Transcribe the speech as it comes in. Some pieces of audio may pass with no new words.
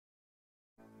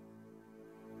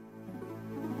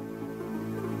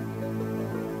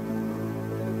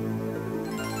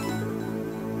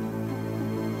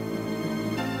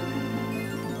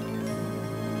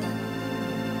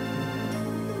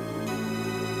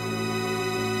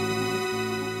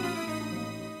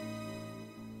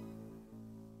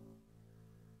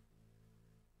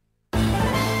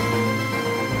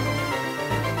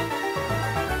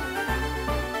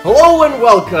Hello and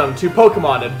welcome to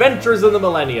Pokemon Adventures in the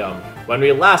Millennium. When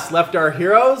we last left our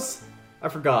heroes, I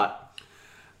forgot.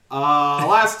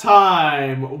 Last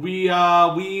time we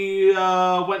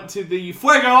went to the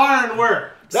Fuego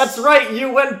Ironworks. That's right,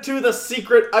 you went to the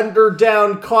secret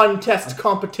underdown contest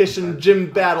competition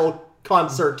gym battle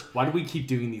concert. Why do we keep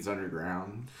doing these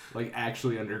underground? Like,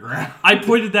 actually underground? I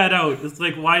pointed that out. It's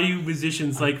like, why are you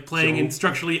musicians like playing in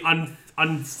structurally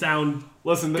unsound?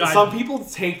 Listen, some people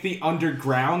take the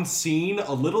underground scene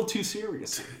a little too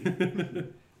seriously.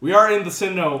 We are in the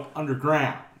Sinnoh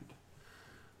Underground.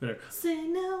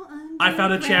 Sinnoh Underground. I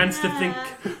found a chance to think.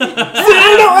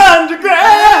 Sinnoh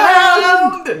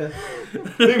Underground!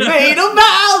 We made a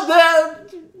vow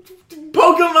that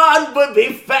Pokemon would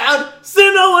be found.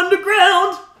 Sinnoh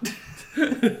Underground!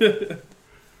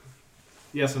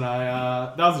 Yes, and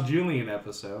that was a Julian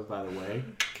episode, by the way.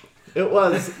 It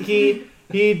was. He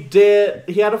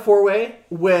had a four-way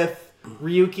with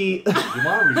Ryuki. You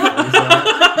want to rephrase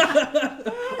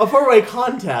that? A four-way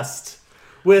contest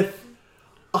with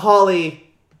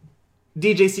Holly,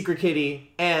 DJ Secret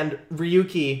Kitty, and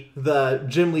Ryuki, the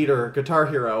gym leader, guitar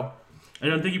hero. I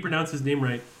don't think you pronounced his name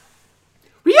right.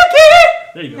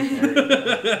 Ryuki! There you go.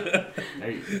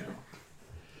 There you go.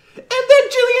 And then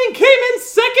Jillian came in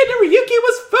second and Ryuki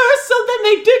was first, so then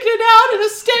they duke it out in a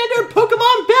standard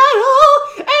Pokemon battle,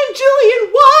 and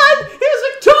Jillian won! He was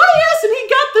victorious and he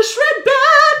got the Shred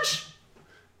Badge!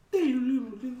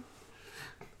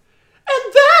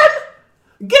 And then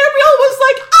Gabriel was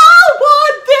like, I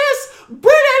want this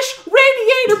British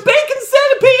Radiator Bacon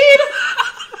Centipede!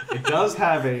 It does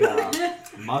have a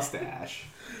mustache.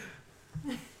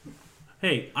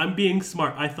 Hey, I'm being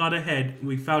smart. I thought ahead.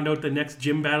 We found out the next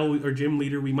gym battle or gym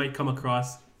leader we might come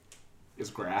across It's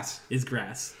grass. is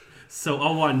grass. So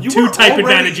I'll want You two were type already-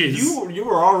 advantages. You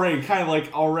were already kind of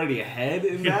like already ahead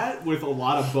in that with a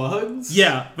lot of bugs.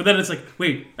 Yeah, but then it's like,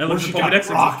 wait, I looked at she the got Pokedex.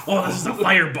 rock. Oh, this is a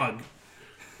fire bug.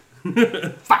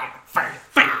 Fire. Fire.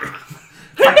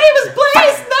 Her name is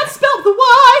Blaze, and that's spelled the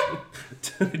Y!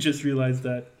 I just realized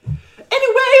that.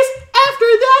 Anyways, after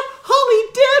that, Holly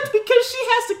dipped because she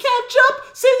has to catch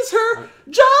up since her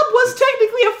job was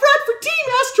technically a front for Team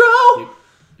Astro.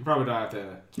 You probably don't have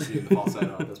to keep doing the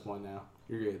falsetto at this point now.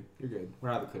 You're good. We're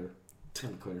out of the clear. We're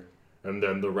in the clear. And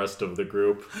then the rest of the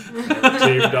group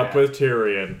teamed up with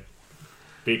Tyrion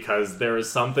because there is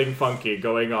something funky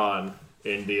going on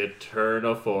in the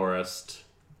Eterna Forest.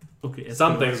 Okay, it's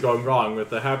Something's going wrong with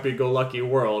the happy-go-lucky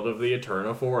world of the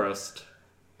Eterna Forest.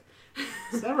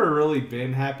 It's never really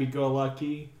been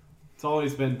happy-go-lucky. It's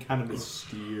always been kind of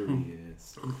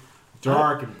mysterious.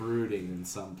 Dark and brooding in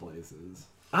some places.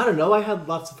 I don't know, I had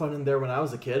lots of fun in there when I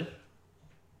was a kid.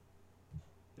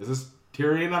 Is this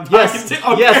Tyrion I'm Yes, talking to?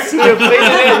 Okay. yes, we have made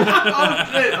it in. Oh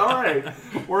shit,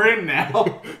 alright. We're in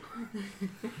now.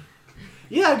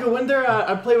 Yeah, I go in there,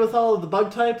 I play with all of the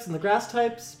bug types and the grass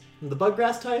types and the bug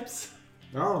grass types.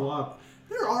 There are a lot.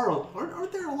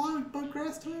 Aren't there a lot of bug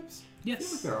grass types? I feel like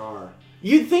Yes. there are.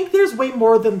 You'd think there's way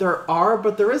more than there are,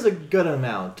 but there is a good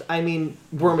amount. I mean,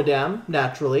 Wormadam,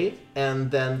 naturally, and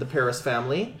then the Paris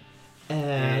family,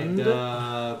 and...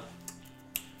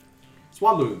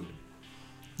 Swamboon.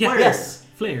 Yeah. Flare. yes,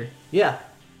 Flare. yeah,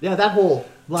 that whole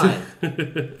line.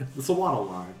 The Sawano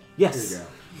line. Yes.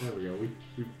 There we go.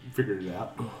 We figured it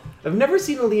out. I've never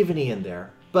seen a Leaveney in there,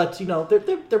 but, you know,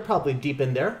 they're probably deep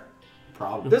in there.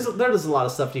 Probably. There's a lot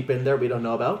of stuff deep in there we don't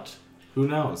know about. Who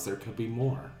knows? There could be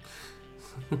more.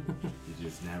 You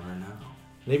just never know.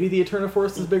 Maybe the Eterna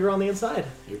Forest is bigger on the inside.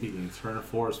 Maybe the Eterna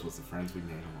Forest was the friends we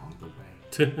made along the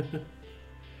way.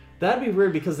 That'd be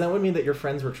weird, because that would mean that your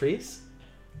friends were trees.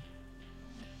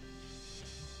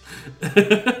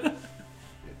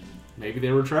 Maybe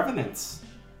they were Trevenants.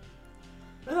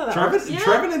 That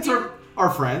Trevenants are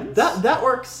friends. that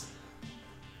works.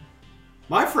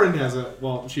 My friend has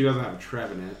she doesn't have a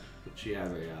Trevenant, but she has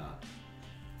a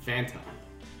Phantom.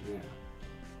 Yeah.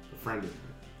 A friend of it.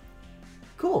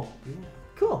 Cool. Yeah.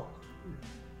 Cool.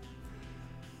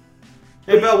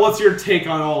 Hey, Belle, what's your take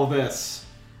on all this?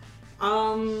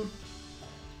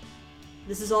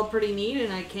 This is all pretty neat,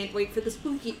 and I can't wait for the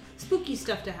spooky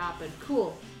stuff to happen.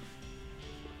 Cool.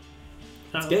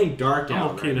 It's getting dark I'm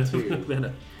out okay right, to too.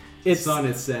 that. It's Sun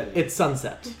is setting. It's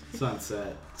sunset.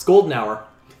 Sunset. It's golden hour.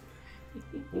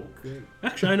 Okay.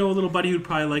 Actually, I know a little buddy who'd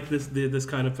probably like this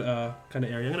kind of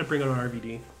area. I'm gonna bring out an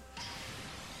RVD.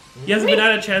 He hasn't been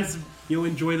had a chance to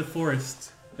enjoy the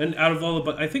forest, and out of all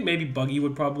the, I think maybe Buggy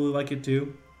would probably like it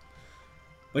too.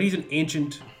 But he's an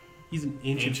ancient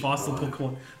fossil bug.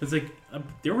 Pokemon. It's like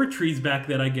there were trees back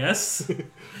then, I guess.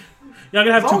 Yeah, I'm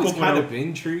gonna have There's two always Pokemon kind out. of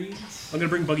been trees. I'm gonna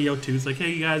bring Buggy out too. It's like,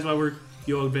 hey, you guys, while we're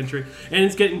Yo adventure, and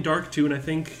it's getting dark too. And I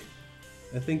think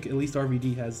at least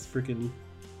RVD has freaking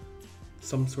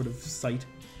some sort of sight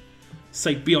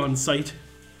beyond sight.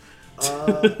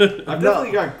 I've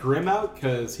definitely got Grim out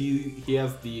because he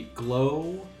has the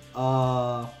glow.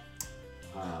 No,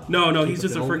 he's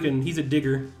just a capability. he's a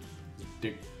digger.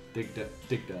 Dig dead.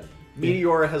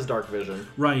 Meteora has dark vision.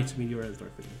 Right, Meteor has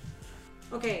dark vision.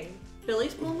 Okay,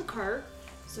 Billy's pulling the cart,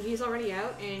 so he's already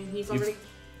out, and he's already...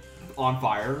 On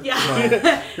fire.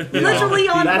 Yeah. Literally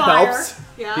on That fire. helps.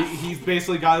 Yeah. He's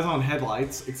basically got his own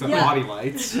headlights, except Yeah. body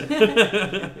lights.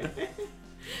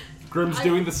 Grim's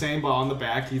doing the same, but on the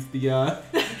back, he's the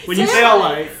When you tail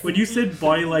light. When you said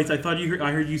body lights, I thought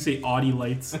I heard you say Audi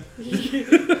lights. This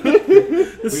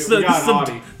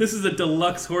is a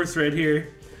deluxe horse right here.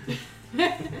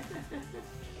 This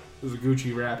is a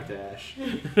Gucci Rapidash.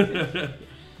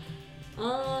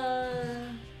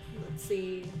 Let's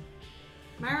see.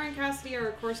 Myra and Cassidy are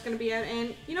of course going to be out,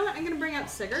 and you know what? I'm going to bring out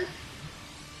Sigurd.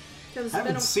 I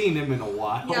haven't seen him in a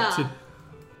while. Yeah.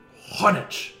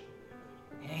 Hunich.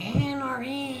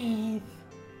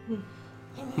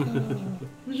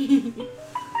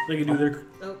 They can do their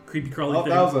creepy crawly Oh,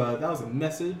 thing. that was a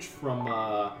message from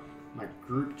my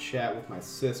group chat with my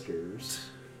sisters.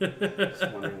 Just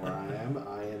wondering where I am.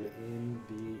 I am in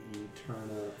the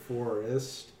Eterna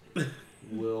Forest.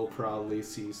 We'll probably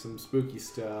see some spooky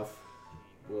stuff.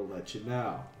 We'll let you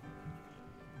know.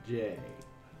 Jay.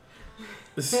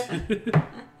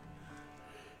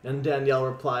 And Danielle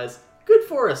replies, "Good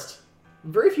forest.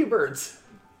 Very few birds."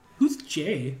 Who's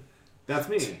Jay? That's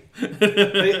me.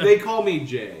 they call me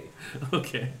Jay.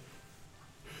 Okay.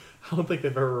 I don't think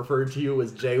they've ever referred to you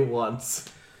as Jay once.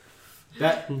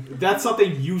 That's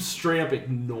something you straight up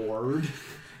ignored.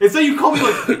 Instead you call me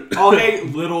like, oh hey,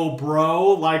 little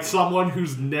bro, like someone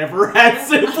who's never had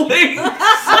siblings.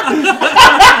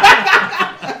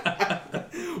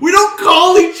 We don't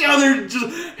call each other just,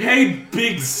 hey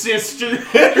big sister.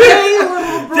 Hey,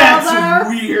 little brother. That's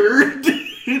weird.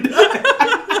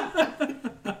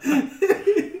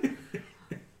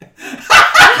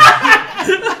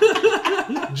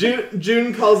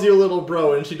 June calls you a little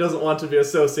bro and she doesn't want to be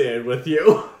associated with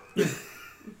you.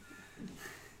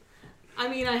 I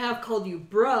mean, I have called you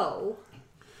bro.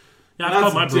 Yeah, I've That's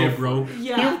called my bro, different. bro.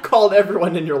 Yeah. You've called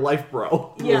everyone in your life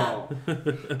bro. Yeah.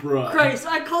 Bro. Christ,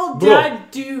 I called Bro.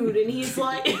 Dad dude, and he's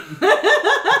like...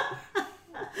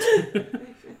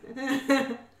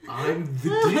 I'm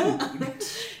the dude.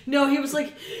 No, he was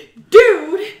like,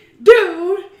 dude,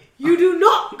 you do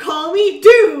not call me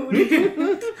dude.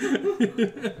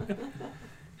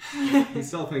 He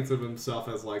still thinks of himself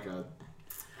as like a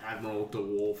Admiral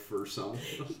DeWolf or something.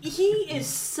 He is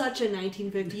such a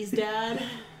 1950s dad.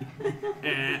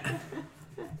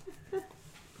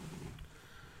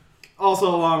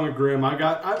 Also, along with Grim, I've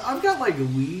got like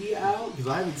Lee out because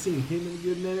I haven't seen him in a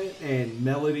good minute, and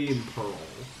Melody and Pearl.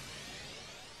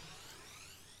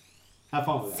 Have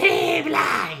fun with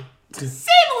that.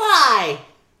 Sableye!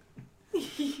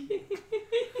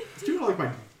 It's doing like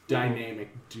my dynamic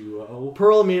duo.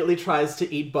 Pearl immediately tries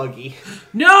to eat Buggy.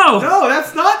 No! No,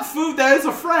 that's not food. That is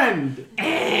a friend.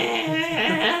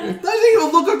 That doesn't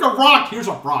even look like a rock. Here's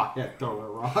a rock. Yeah, throw a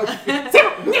rock.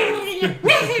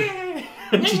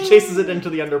 And she chases it into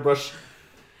the underbrush.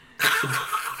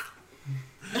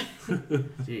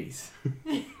 Jeez.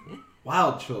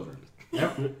 Wild children.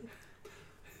 Never.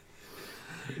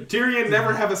 Tyrion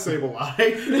never have a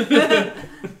Sableye.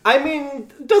 I mean,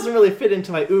 it doesn't really fit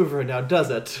into my oeuvre now, does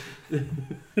it?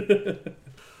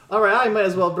 Alright, I might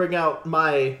as well bring out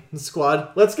my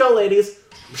squad. Let's go, ladies.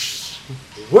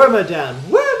 Wormadam,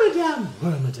 Wormadam,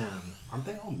 Wormadam. Aren't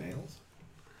they all males?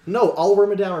 No, all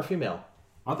Wormadam are female.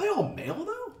 Aren't they all male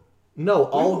though? No,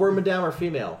 all Wormadam are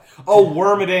female. Oh,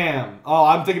 Wormadam. Oh,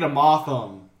 I'm thinking of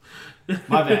Motham.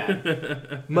 My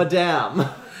bad. Madame.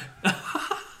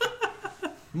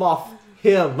 Moth.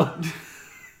 Him.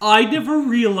 I never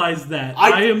realized that.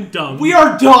 I am dumb. We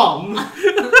are dumb.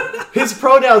 His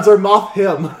pronouns are moth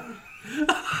him.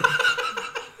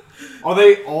 Are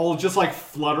they all just like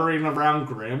fluttering around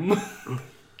Grim?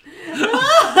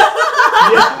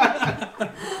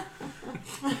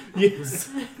 Yes.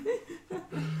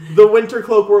 The winter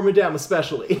cloak Wormadam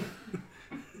especially.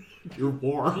 You're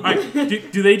warm.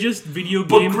 Do they just video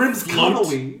But game Grim's float?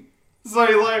 cuddly. So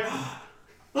you're like,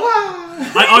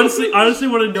 I honestly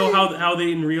want to know how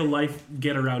they in real life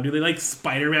get around. Do they like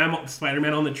Spider-Man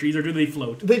on the trees, or do they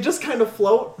float? They just kind of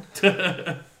float.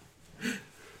 Because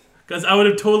I would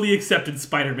have totally accepted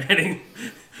Spider-Maning.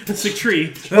 Sick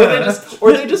tree.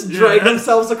 Or they just drag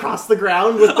themselves across the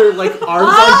ground with their like arms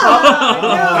on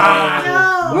top.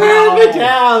 No.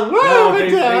 Wormadam!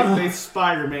 Wormadam! They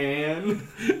Spider-Man.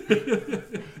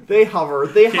 They hover.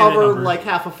 They Can't hover hover. like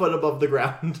half a foot above the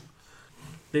ground.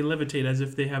 They levitate as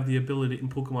if they have the ability in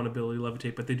Pokemon ability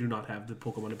levitate, but they do not have the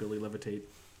Pokemon ability levitate.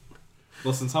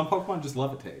 Listen, some Pokemon just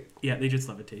levitate. Yeah, they just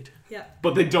levitate. Yeah.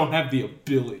 But they don't have the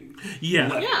ability.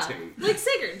 Yeah, Yeah. Levitate. Like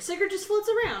Sigurd. Sigurd just floats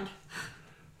around.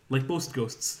 like most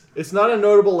ghosts. It's not a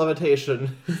notable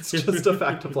levitation. It's just a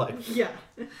fact of life. Yeah.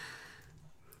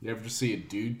 You ever just see a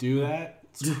dude do that?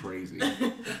 It's crazy.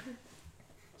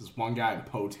 There's one guy in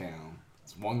Po Town.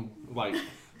 It's one, like,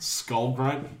 skull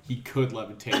grunt. He could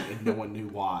levitate, and no one knew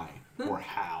why or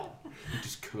how. He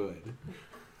just could.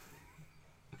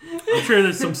 I'm sure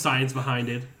there's some science behind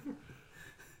it.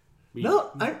 No,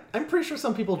 I'm pretty sure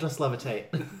some people just levitate.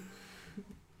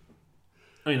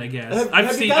 I mean, I guess Have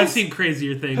I've you guys- seen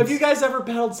crazier things. Have you guys ever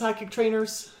battled psychic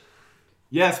trainers?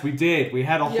 Yes, we did. We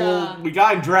had a Yeah. whole... We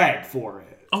got in drag for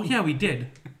it. Oh yeah, we did.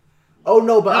 Oh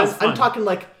no, but That was I'm fun. talking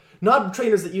like not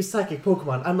trainers that use psychic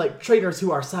Pokemon. I'm like trainers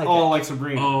who are psychic. Oh, like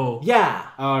Sabrina. Oh, Yeah.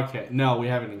 Okay. No, we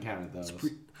haven't encountered those.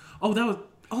 that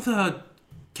was the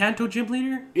Kanto gym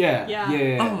leader. Yeah. Yeah. Yeah.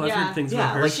 Yeah. Oh, I've Yeah. heard things Yeah,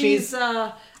 about her. like- She's,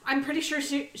 I'm pretty sure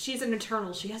she's an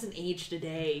Eternal. She hasn't aged a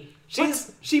day.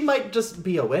 She might just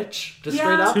be a witch, just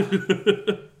Yeah. straight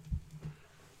up.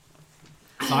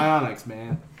 Psionics,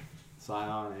 man.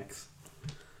 Psionics.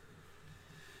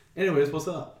 Anyways, what's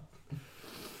up?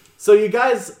 So you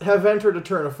guys have entered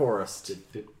Eterna Forest,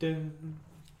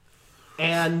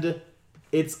 and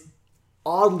it's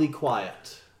oddly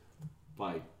quiet.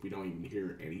 Like, we don't even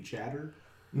hear any chatter?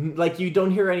 Like you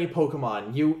don't hear any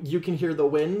Pokemon. You can hear the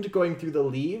wind going through the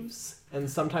leaves and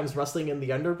sometimes rustling in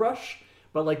the underbrush,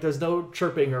 but like there's no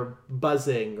chirping or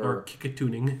buzzing Or or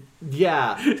kickatooning.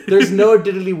 yeah, there's no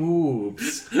diddly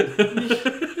whoops.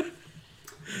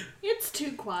 It's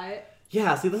too quiet.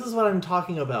 Yeah, see, this is what I'm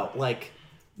talking about. Like,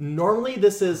 normally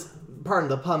this is, pardon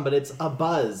the pun, but it's a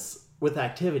buzz with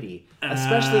activity,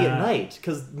 especially at night,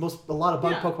 because a lot of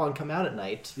bug Yeah. Pokemon come out at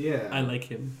night. Yeah. I like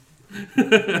him.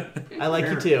 I like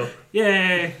you too.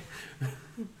 Yay!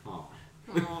 Oh.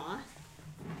 Aww.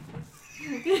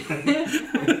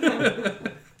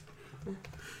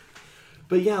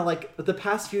 But yeah, like the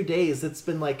past few days, it's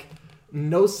been like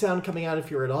no sound coming out of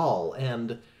here at all,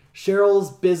 and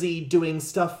Cheryl's busy doing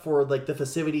stuff for like the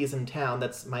festivities in town.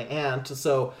 That's my aunt,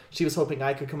 so she was hoping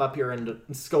I could come up here and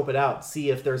scope it out, see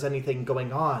if there's anything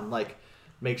going on, like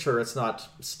make sure it's not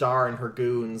Star and her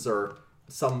goons or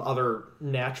some other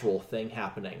natural thing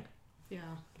happening. Yeah.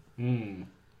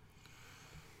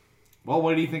 Well,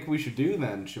 what do you think we should do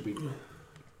then? Should we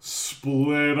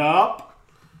split up?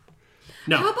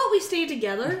 No. How about we stay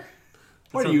together?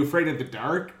 What, are you afraid of the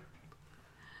dark?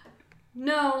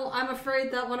 No, I'm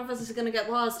afraid that one of us is going to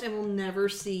get lost and we'll never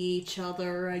see each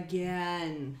other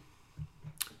again.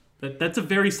 That's a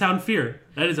very sound fear.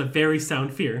 That is a very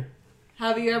sound fear.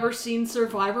 Have you ever seen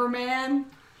Survivor Man?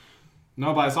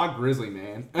 No, but I saw Grizzly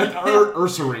Man.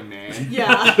 Ursaring Man.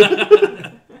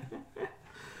 Yeah.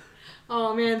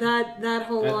 Oh man, that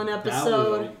whole That- one that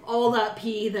episode, was- all that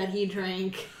pee that he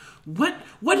drank. What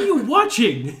are you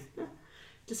watching?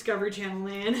 Discovery Channel,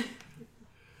 man.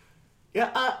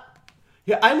 Yeah,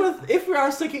 I'm with. If we are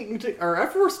sticking to, or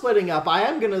if we're splitting up, I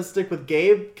am gonna stick with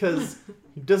Gabe because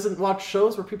he doesn't watch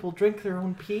shows where people drink their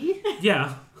own pee.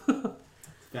 Yeah.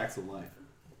 Facts of life.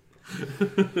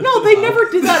 No, they never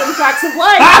did that in Facts of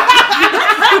Life.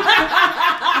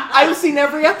 I've seen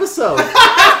every episode.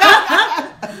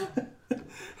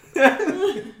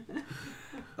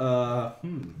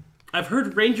 I've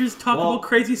heard Rangers talk Well- about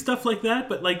crazy stuff like that,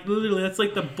 but like literally that's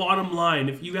like the bottom line.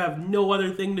 If you have no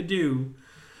other thing to do,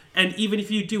 and even if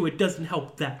you do, it doesn't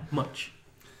help that much.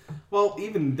 Well,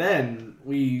 even then,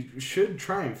 we should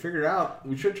try and figure out.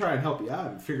 We should try and help you out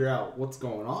and figure out what's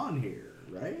going on here,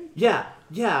 right? Yeah.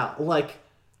 Like,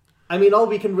 I mean, all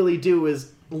we can really do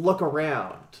is look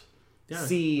around, Yeah.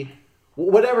 see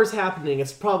whatever's happening.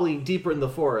 It's probably deeper in the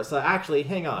forest. Actually,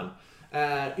 hang on.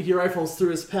 He rifles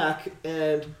through his pack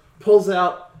and pulls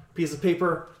out a piece of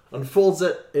paper, unfolds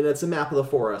it, and it's a map of the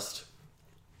forest.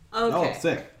 Okay. Oh,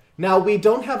 sick. Now, we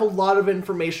don't have a lot of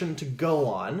information to go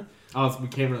on. Oh, we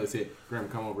can't really see it. Graham,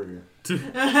 come over here.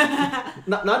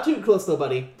 Not too close, though,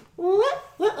 buddy.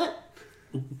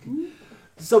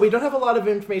 So we don't have a lot of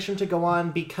information to go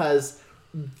on because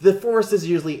the forest is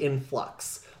usually in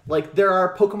flux. Like, there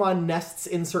are Pokemon nests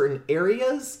in certain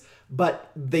areas,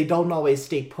 but they don't always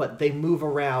stay put. They move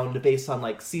around based on,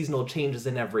 like, seasonal changes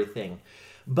and everything.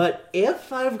 But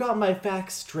if I've got my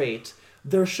facts straight,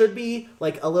 there should be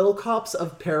like a little copse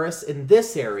of Paris in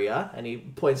this area, and he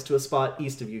points to a spot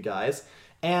east of you guys,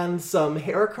 and some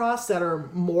Heracross that are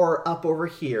more up over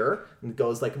here, and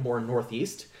goes like more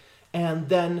northeast, and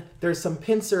then there's some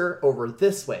Pincer over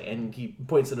this way, and he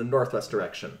points in a northwest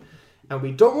direction. And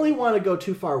we don't really want to go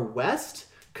too far west,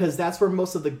 because that's where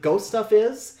most of the ghost stuff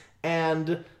is,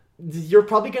 and you're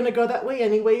probably going to go that way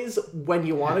anyways when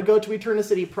you want to go to Eterna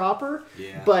City proper.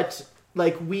 Yeah. But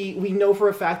like we know for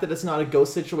a fact that it's not a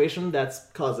ghost situation that's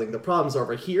causing the problems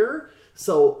over here.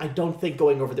 So I don't think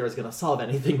going over there is going to solve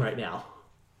anything right now.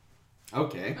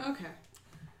 Okay. Okay.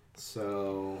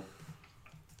 So,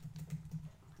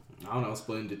 I don't know,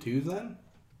 split into twos then?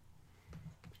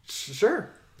 Sure.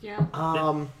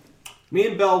 Yeah. Me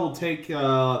and Belle will take the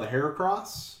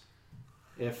Heracross.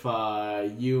 If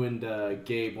you and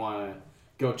Gabe want to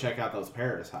go check out those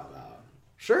Paris, how about?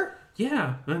 Sure.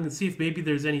 Yeah, I'm gonna see if maybe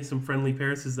there's some friendly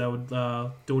Parises that would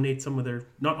donate some of their,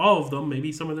 not all of them,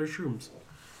 maybe some of their shrooms.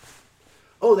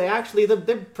 Oh,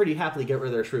 they're pretty happily get rid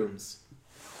of their shrooms.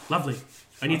 Lovely.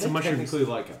 I need some mushrooms. Technically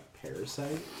like a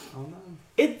parasite on them?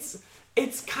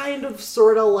 It's kind of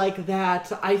sort of like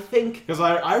that. I think Because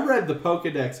I read the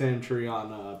Pokedex entry on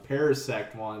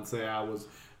Parasect once, and I was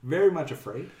very much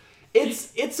afraid.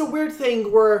 it's a weird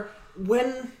thing where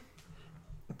when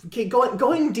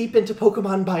going deep into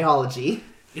Pokemon biology,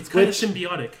 It's kind of which-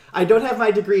 symbiotic. I don't have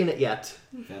my degree in it yet.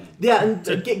 Yeah. Yeah,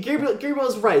 and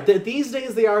Gabriel's right. That these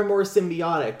days they are more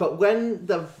symbiotic, but when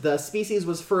the species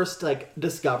was first like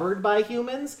discovered by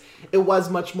humans, it was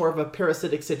much more of a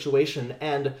parasitic situation,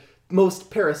 and most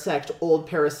old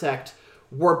Parasect,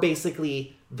 were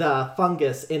basically the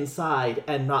fungus inside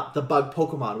and not the bug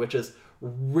Pokemon, which is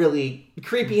really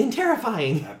creepy and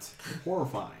terrifying. That's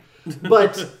horrifying.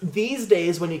 But these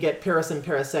days, when you get Paris and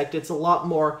Parasect, it's a lot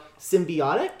more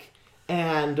symbiotic.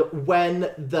 And when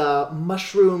the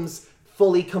mushrooms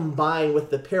fully combine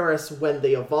with the Paris, when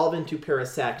they evolve into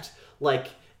Parasect, like,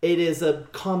 it is a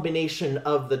combination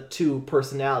of the two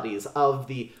personalities, of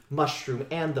the mushroom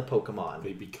and the Pokemon.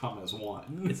 They become as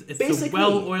one. It's the Basically-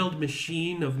 well-oiled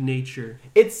machine of nature.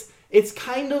 It's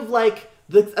kind of like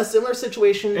a similar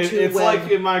situation to It's when... like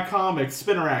in my comics,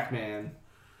 Spinnerack Man.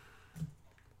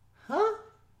 Huh?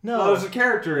 No. Oh, there's a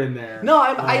character in there. No,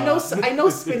 I know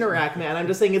Spinnerack Man. I'm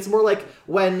just saying it's more like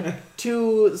when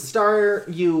two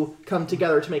Staryu come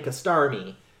together to make a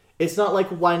Starmie. It's not like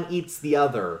one eats the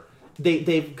other.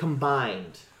 They've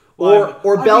combined. Well,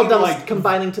 Or I Beldum's mean, like,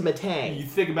 combining to You Metang.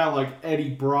 think about like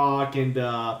Eddie Brock and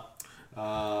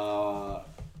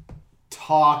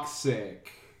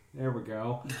Toxic. There we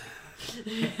go.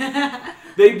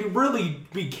 They really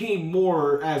became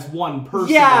more as one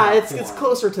person. Yeah, at that it's point.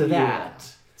 closer to Yeah. that.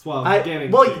 That's what I'm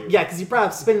getting Well, to. yeah, because you brought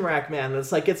up Spinnerack Man.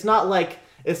 It's like it's not like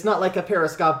a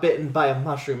Paris got bitten by a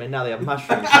mushroom and now they have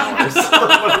mushroom powers.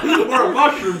 Or a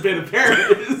mushroom bit of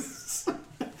Paris.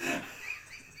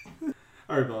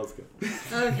 Alright, well, let's go.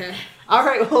 Okay. All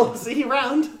right, well, see you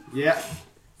around. Yeah.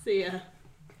 See ya.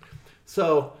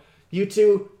 So you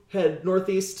two head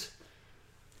northeast.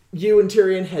 You and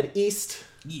Tyrion head east.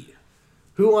 Yeah.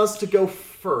 Who wants to go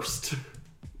first?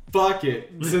 Fuck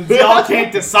it. Since y'all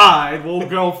can't decide, we'll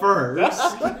go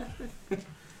first.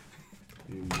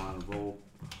 You want to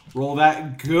roll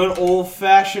that good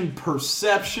old-fashioned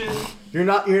perception? You're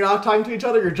not talking to each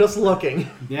other. You're just looking.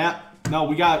 Yeah. No,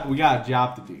 we got a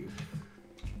job to do.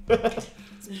 It's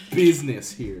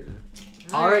business here.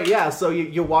 All right, yeah. So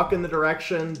you walk in the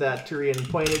direction that Tyrion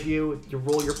pointed you. You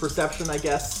roll your perception, I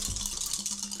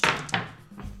guess.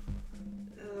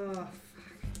 Ugh.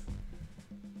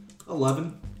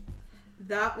 11.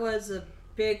 That was a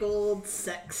big old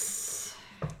 6.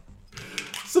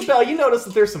 So Belle, you notice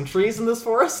that there's some trees in this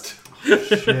forest.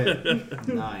 Shit.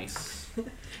 Nice.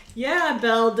 Yeah,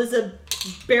 Belle, does a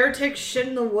bear tick shit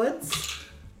in the woods?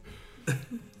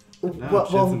 No,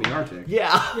 shit's in the Arctic.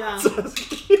 yeah. Yeah.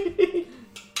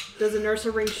 Does a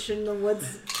nursery ring shit in the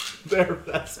woods?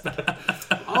 That's bad.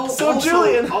 So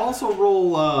Julian. I'll also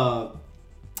roll.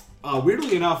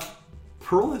 Weirdly enough,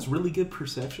 Pearl has really good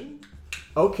perception.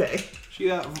 Okay. She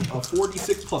got a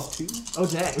 46 plus 2. Oh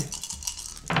dang.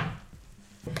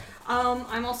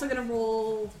 I'm also gonna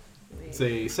roll. It's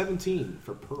a 17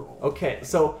 for Pearl. Okay,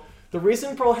 so the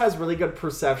reason Pearl has really good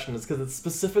perception is because it's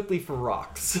specifically for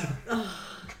rocks.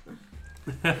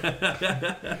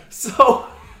 So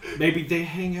Maybe they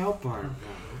hang out, Barb.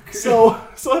 So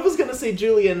I was gonna say,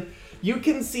 Julian, you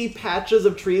can see patches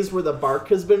of trees where the bark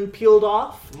has been peeled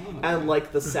off and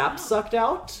like the sap sucked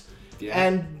out, Yeah.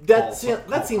 and Call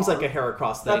that seems like card. a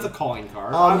Heracross thing. That's a calling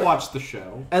card. I watched the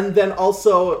show. And then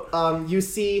also, you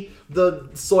see the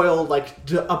soil like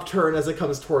upturn as it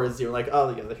comes towards you, like,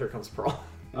 oh yeah, here comes Pearl.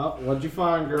 Oh, what'd you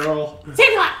find, girl?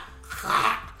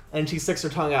 And she sticks her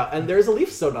tongue out, and there's a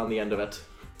leaf stone on the end of it.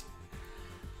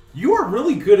 You are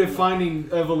really good at finding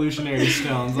evolutionary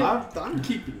stones. I'm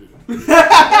keeping you.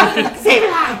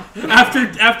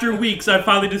 After weeks, I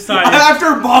finally decided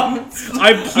After months,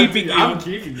 I'm keeping you. I'm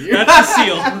keeping you. That's the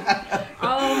seal.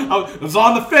 I was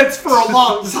on the fence for a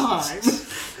long time,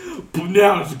 but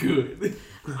now it's good.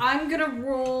 I'm gonna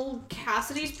roll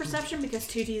Cassidy's perception because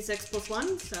 2d6 plus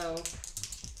 1, so...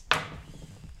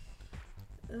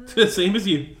 Same as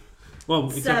you. Well,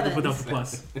 except 7. without the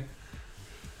plus.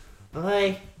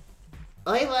 Oi.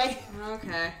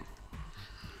 Okay.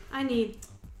 I need...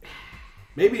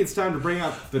 Maybe it's time to bring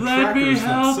out the Let me trackers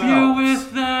help themselves. you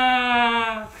with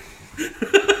that.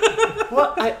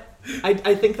 What?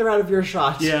 I think they're out of your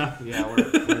shot. Yeah. Yeah,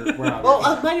 we're out. Well,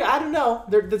 mind you, I don't know.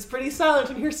 It's pretty silent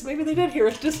in here, so maybe they did hear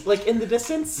it, just like in the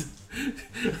distance.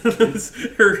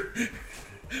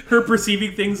 her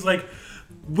perceiving things like,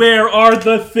 where are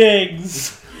the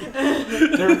things?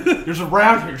 There's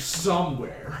around here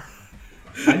somewhere.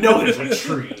 I know there's a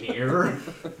tree here.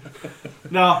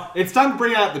 No, it's time to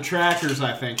bring out the trackers,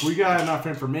 I think. We got enough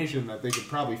information that they could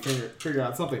probably figure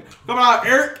out something. Coming out,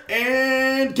 Eric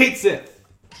and Kate Sith.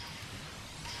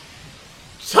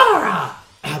 Tara!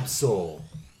 Absol.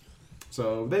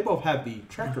 So they both have the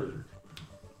tracker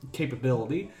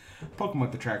capability. Pokemon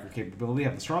with the tracker capability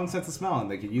have a strong sense of smell, and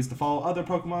they can use to follow other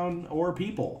Pokemon or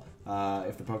people.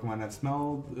 If the Pokemon has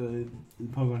smelled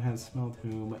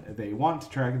whom they want to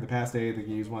track in the past day, they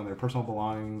can use one of their personal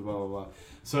belongings, blah, blah, blah.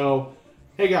 So,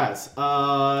 hey guys,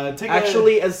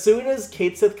 Actually, as soon as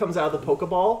Kate Sith comes out of the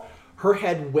Pokeball, her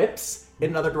head whips in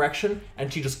another direction,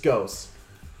 and she just goes.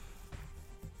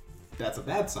 That's a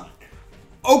bad sign.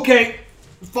 Okay,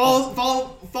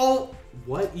 follow.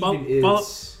 What even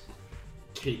is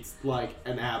Kate's like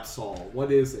an Absol?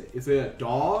 What is it? Is it a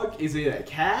dog? Is it a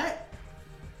cat?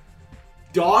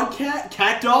 Dog cat?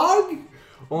 Cat dog?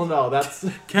 Oh no, that's...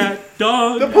 Cat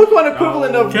dog. The Pokemon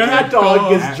equivalent of Cat cat dog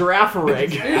dog. is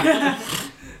Girafarig.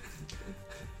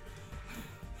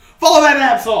 Follow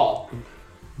that Absol!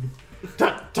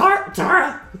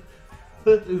 Tara!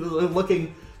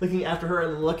 looking after her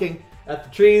and looking at the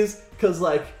trees, because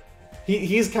like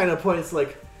he's kind of points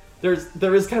like there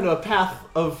is kind of a path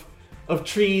of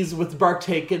trees with bark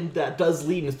taken that does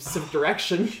lead in a specific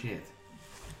direction. Shit.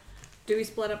 Do we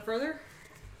split up further?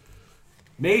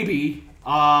 Maybe.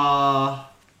 Also,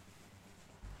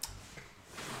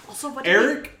 what do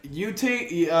Eric, you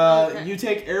take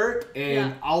Eric,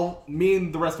 and Yeah. me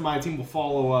and the rest of my team will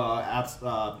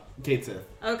follow Kate Sith.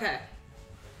 Okay.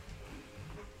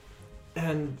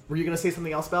 And were you gonna say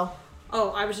something else, Belle?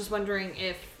 Oh, I was just wondering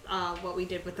if what we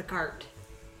did with the cart.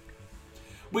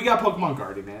 We got Pokemon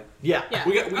guarding it. Yeah. Yeah.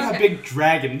 We got Okay. big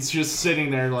dragons just sitting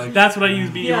there like. That's what I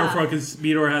use Meteor Yeah. for, because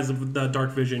Meteor has the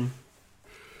dark vision.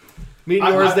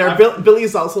 Meteor's there. I-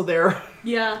 Billy's also there.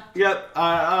 Yeah. Yeah,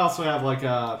 I also have like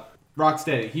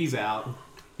Rocksteady. He's out.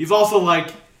 He's also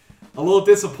like a little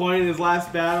disappointed in his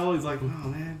last battle. He's like, oh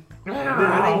man,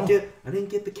 I didn't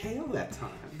get the KO that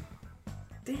time.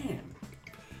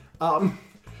 Damn.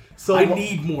 So I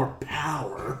need more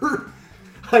power.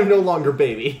 I'm no longer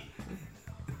baby.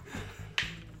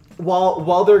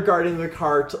 While they're guarding the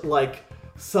cart, like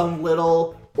some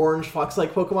little orange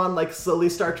fox-like Pokemon like slowly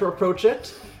start to approach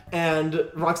it, and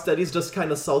Rocksteady's just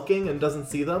kind of sulking and doesn't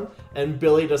see them, and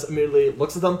Billy just immediately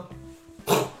looks at them.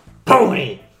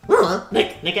 Pony!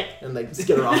 Nick it! And they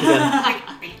skitter off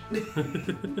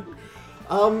again.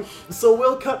 So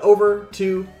we'll cut over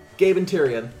to Gabe and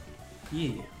Tyrion.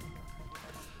 Yeah.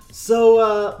 So,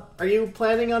 are you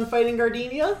planning on fighting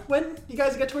Gardenia when you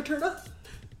guys get to Eterna?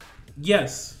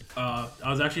 Yes. I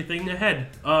was actually thinking ahead.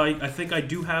 I think I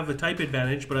do have a type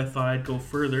advantage, but I thought I'd go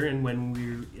further. And when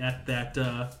we're at that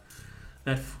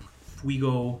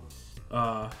Fuego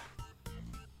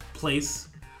place,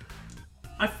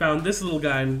 I found this little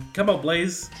guy. And come on,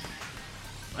 Blaze.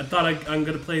 I thought I'm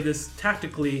gonna play this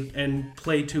tactically and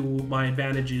play to my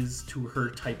advantages to her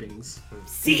typings.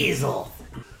 Sizzle!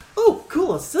 Oh,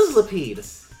 cool, a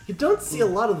Sizzlipede! You don't see a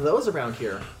lot of those around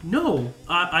here. No,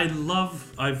 I've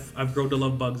grown to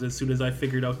love bugs as soon as I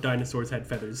figured out dinosaurs had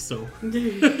feathers. So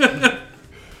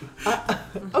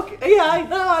Okay, yeah,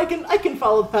 I can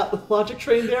follow that logic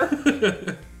train there.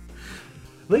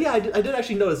 But yeah, I did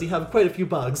actually notice you have quite a few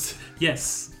bugs.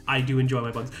 yes, I do enjoy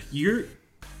my bugs.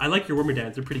 I like your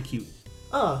Wormadans. They're pretty cute.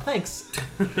 Oh, thanks.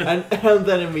 and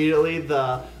then immediately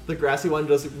the grassy one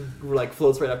just like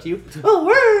floats right up to you. Oh,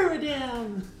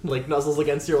 Wormadam! Like nuzzles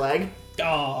against your leg.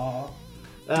 Aww.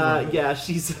 Yeah,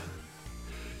 she's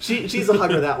a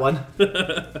hugger, that one.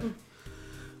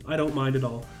 I don't mind at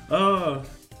all.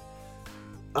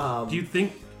 Do you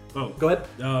think? Oh, Go ahead.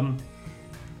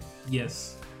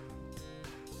 Yes.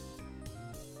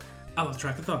 I lost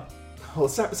track of thought. Oh,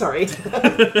 sorry.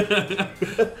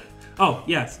 Oh,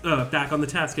 yes. Back on the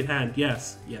task at hand.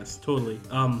 Yes, totally.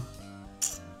 Do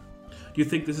you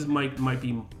think this might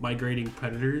be migrating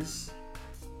predators?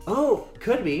 Oh,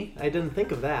 could be. I didn't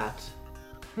think of that.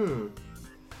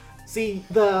 See,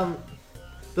 the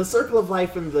circle of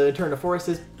life in the Eterna Forest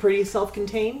is pretty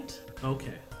self-contained.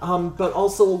 Okay. But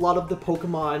also a lot of the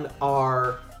Pokemon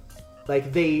are,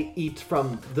 like, they eat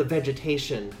from the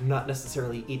vegetation, not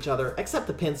necessarily each other, except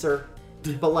the Pinsir.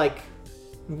 But, like,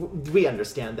 we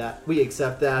understand that. We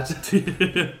accept that.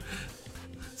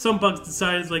 Some bugs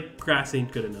decide like grass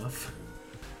ain't good enough.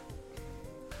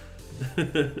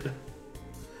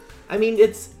 I mean,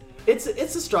 it's a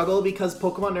struggle because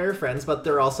Pokemon are your friends, but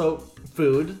they're also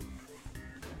food.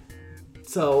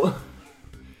 So...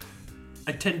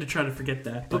 I tend to try to forget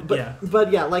that, but yeah.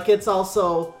 But yeah, like, it's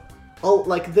also... Oh,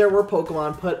 like, there were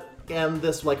Pokemon put... And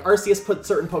this, like, Arceus put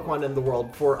certain Pokemon in the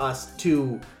world for us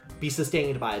to be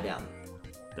sustained by them.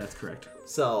 That's correct.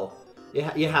 So,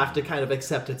 you have to kind of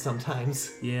accept it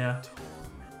sometimes. Yeah.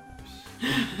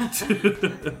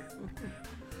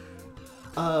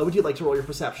 Would you like to roll your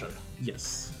perception?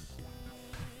 Yes.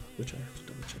 Which I have to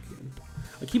double check again.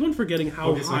 I keep on forgetting how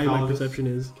Focus high my psychologist. perception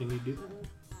is. Can you do that?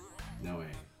 No way.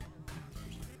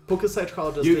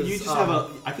 Pokepsychologist You is... just have a...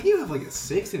 I think you have like a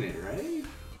 6 in it, right?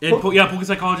 And Poke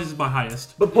Psychologist is my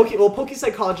highest. But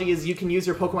Pokepsychology is you can use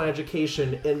your Pokemon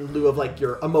education in lieu of, like,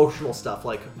 your emotional stuff,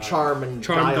 like charm and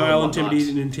Guile, and whatnot.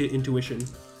 intimidation, and intuition.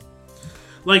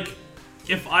 Like,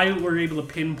 if I were able to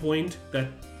pinpoint that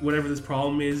whatever this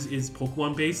problem is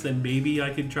Pokemon based, then maybe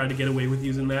I could try to get away with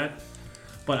using that.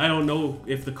 But I don't know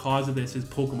if the cause of this is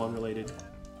Pokemon related.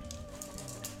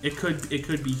 It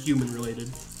could be human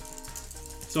related.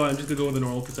 So I'm just gonna go with a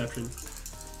normal perception.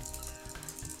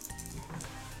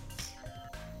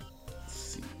 Let's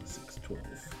see, 6, 12,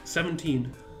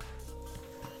 17.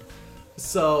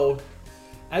 So,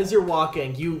 as you're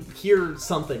walking, you hear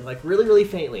something, like, really, really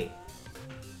faintly.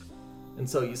 And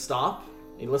so you stop,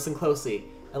 and you listen closely,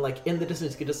 and, like, in the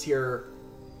distance you can just hear...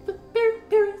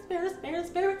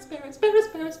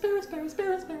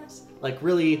 Like,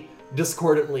 really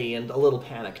discordantly and a little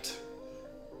panicked.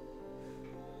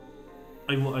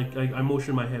 I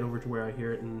motion my head over to where I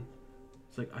hear it, and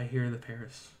it's like, I hear the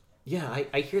Paris. Yeah,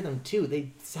 I hear them too.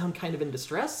 They sound kind of in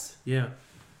distress. Yeah.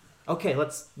 Okay,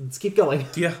 let's keep going.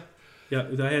 Yeah.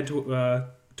 I head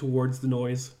towards the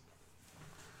noise.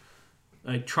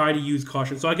 I try to use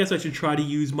caution, so I guess I should try to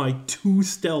use my 2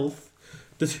 stealth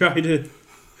to try to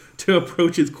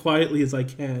approach as quietly as I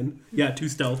can. Yeah, 2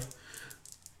 stealth.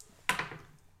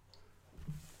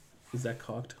 Is that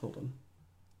cocked? Hold on.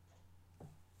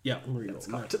 Yeah, I'm gonna It's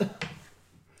reroll cocked.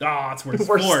 that. It's worse.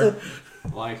 Worse. 4.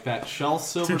 Like that Shel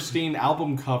Silverstein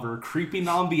album cover, creeping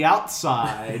on the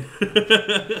outside.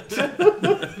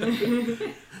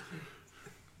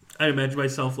 I imagine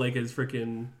myself like as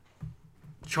freaking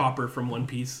Chopper from One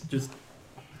Piece. Just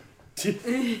So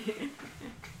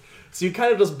you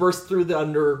kind of just burst through the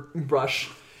underbrush,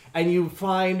 and you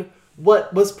find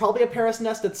what was probably a Paris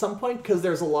nest at some point, because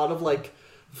there's a lot of, like,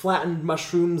 flattened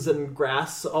mushrooms and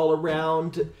grass all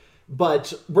around,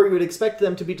 but where you would expect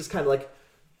them to be just kind of, like,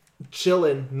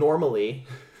 chilling normally.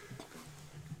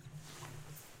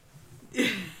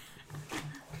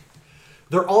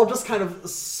 They're all just kind of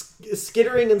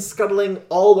skittering and scuttling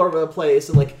all over the place,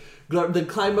 and, like, they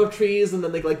climb up trees, and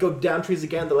then they, like, go down trees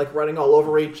again. They're, like, running all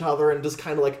over each other, and just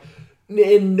kind of, like,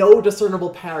 in no discernible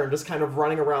pattern, just kind of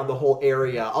running around the whole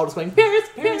area, all just going, Paris,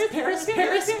 Paris, Paris,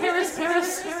 Paris, Paris,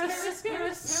 Paris, Paris,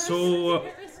 Paris. so.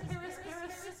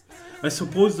 I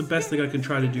suppose the best thing I can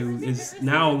try to do is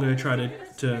now I'm going to try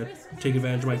to take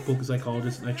advantage of my Focus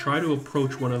Psychologist, and I try to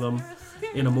approach one of them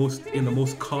in the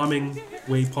most calming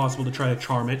way possible to try to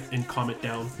charm it and calm it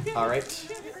down. All right.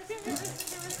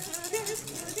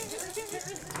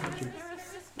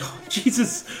 Oh,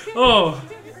 Jesus! Oh,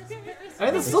 I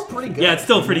mean, that's still pretty good. yeah, it's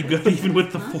still pretty good even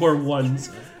with the 4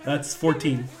 ones. That's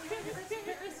 14.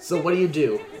 So what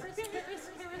do?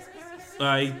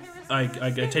 I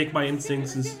take my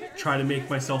instincts and try to make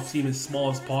myself seem as small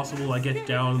as possible. I get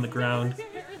down on the ground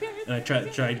and I try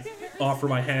to offer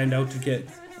my hand out to get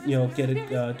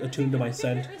it attuned to my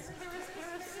scent.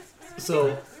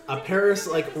 So a Paris,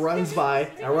 like, runs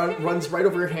by, and runs right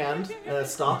over your hand, and it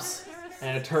stops,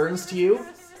 and it turns to you,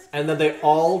 and then they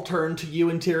all turn to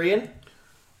you and Tyrion.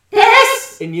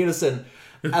 Paris! In unison.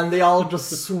 And they all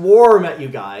just swarm at you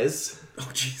guys. Oh,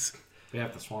 jeez. They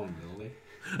have the swarm ability.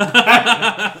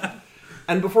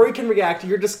 And before you can react,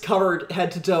 you're just covered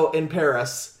head to toe in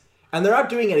Paris. And they're not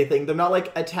doing anything. They're not,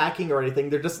 like, attacking or anything.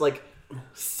 They're just, like,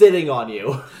 sitting on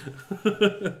you.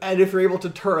 And if you're able to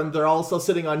turn, they're also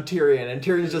sitting on Tyrion. And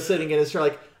Tyrion's just sitting in his chair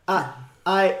like,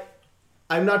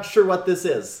 I'm not sure what this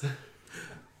is.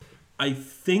 I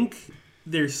think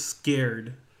they're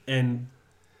scared, and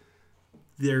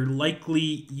they're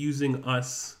likely using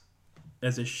us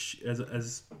as a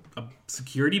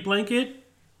security blanket,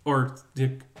 or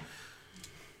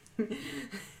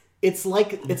It's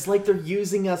like they're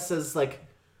using us as, like,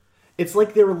 it's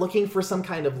like they were looking for some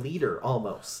kind of leader,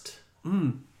 almost.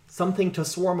 Something to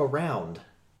swarm around.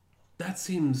 that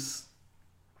seems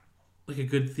like a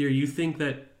good theory. You think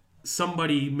that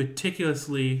somebody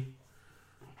meticulously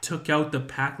took out the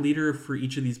pack leader for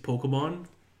each of these Pokemon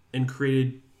and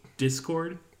created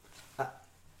Discord?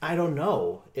 I don't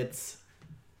know.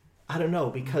 I don't know,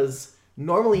 because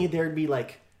normally there'd be,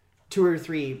 like, 2 or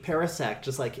 3 Parasect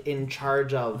just, like, in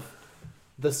charge of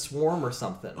the swarm or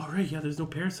something. Oh, right, yeah, there's no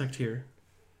Parasect here.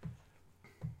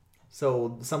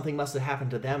 So something must have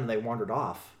happened to them and they wandered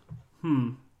off.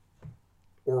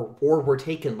 Or were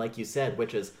taken, like you said,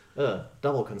 which is,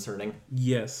 double concerning.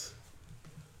 Yes.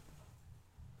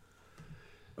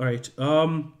 Alright,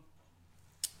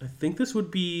 I think this would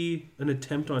be an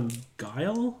attempt on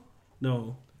Guile?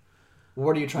 No.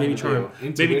 What are you trying Maybe to Charm. do?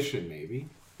 Intuition, maybe.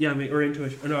 Yeah, or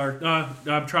intuition.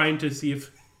 I'm trying to see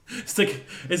if it's like,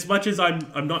 as much as I'm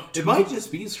not too. It might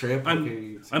just be strip.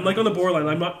 I'm like on the borderline.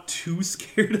 I'm not too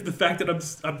scared of the fact that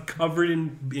I'm covered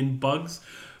in bugs,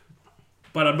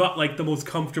 but I'm not like the most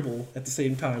comfortable at the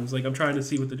same time. It's like I'm trying to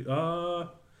see what the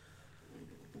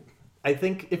I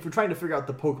think if we're trying to figure out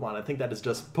the Pokemon, I think that is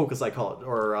just Pokepsychology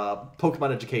or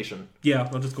Pokemon Education. yeah,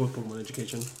 I'll just go with Pokemon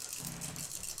Education.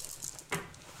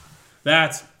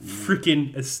 That's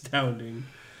freaking astounding.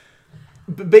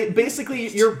 Basically,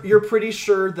 you're pretty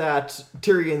sure that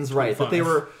Tyrion's right. That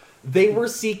they were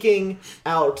seeking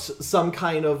out some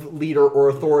kind of leader or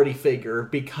authority figure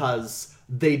because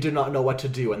they did not know what to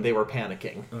do and they were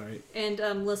panicking. All right.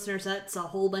 And listeners, that's a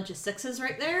whole bunch of 6s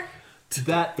right there.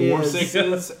 That 4 is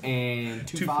 6s and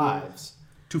 2 2 5s.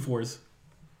 2 4s.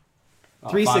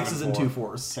 3 5 6s and 4, 2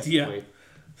 4s. technically.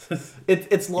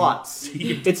 It's lots.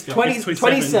 It's Yeah, 20, it's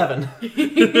 27.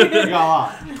 You got a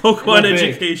lot. Pokemon Big.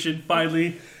 Education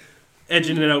finally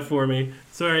edging it out for me.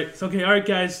 It's alright. It's okay. Alright,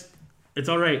 guys. It's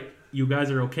alright. You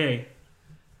guys are okay.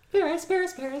 Paris.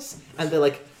 And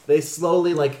they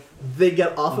slowly, they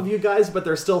get off of you guys, but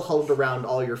they're still huddled around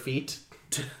all your feet.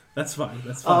 That's fine.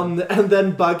 That's fine. And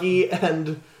then Buggy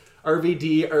and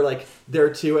RVD are, there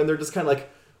too, and they're just kind of,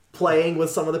 playing with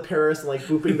some of the Paris and,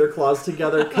 booping their claws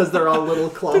together because they're all little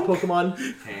claw Pokemon.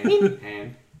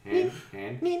 Hand.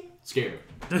 Scared.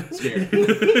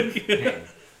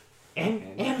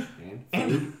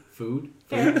 Hand. Food.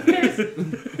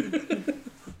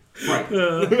 Right.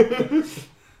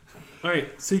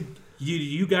 Alright, so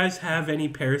you guys have any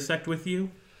Parasect with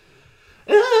you?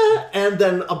 And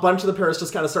then a bunch of the Paris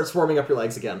just kind of start swarming up your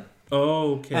legs again.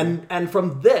 Oh, okay. And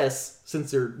from this,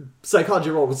 since your psychology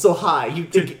roll was so high,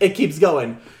 it keeps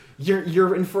going.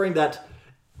 You're inferring that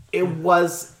it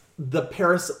was the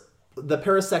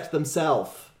Parasect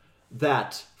themselves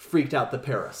that freaked out the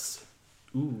Paris.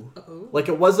 Ooh. Uh-oh.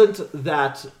 It wasn't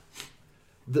that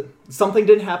something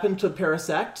didn't happen to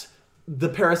Parasect. The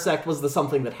Parasect was the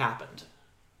something that happened.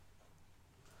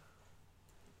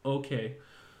 Okay.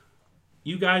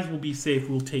 You guys will be safe.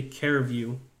 We'll take care of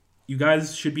you. You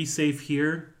guys should be safe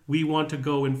here. We want to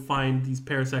go and find these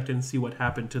Parasect and see what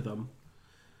happened to them.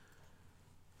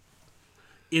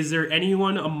 Is there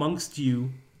anyone amongst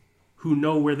you who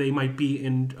know where they might be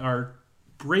and are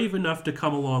brave enough to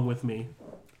come along with me?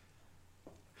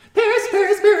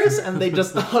 Paris, and they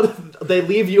just they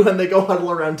leave you and they go huddle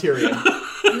around Tyrion.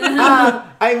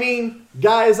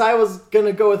 Guys, I was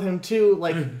gonna go with him too.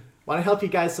 Want to help you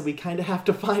guys, so we kind of have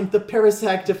to find the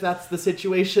Parasect if that's the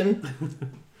situation.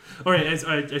 All right,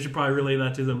 I should probably relay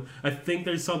that to them. I think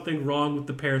there's something wrong with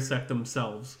the Parasect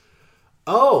themselves.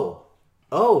 Oh,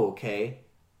 okay.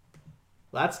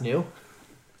 That's new.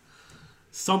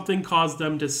 Something caused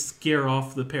them to scare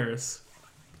off the Paris.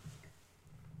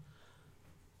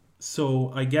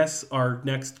 So I guess our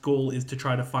next goal is to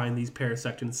try to find these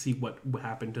Parasect and see what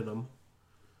happened to them.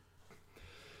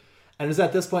 And it's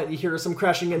at this point you hear some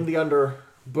crashing in the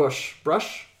brush.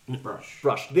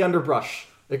 The underbrush.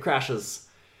 It crashes.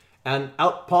 And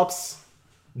out pops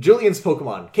Julian's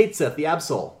Pokemon, Kate Sith, the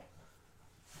Absol.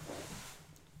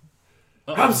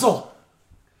 Absol!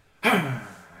 And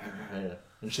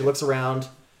she looks around,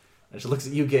 and she looks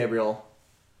at you, Gabriel.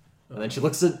 And then she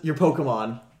looks at your Pokemon.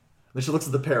 And then she looks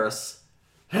at the Paris.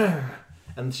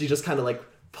 And she just kind of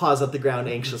paws at the ground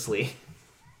anxiously.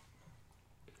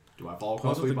 Do I fall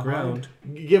Pause closely with the behind?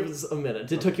 ground. Give us a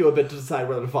minute. It took you a bit to decide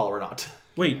whether to follow or not.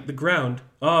 Wait, the ground.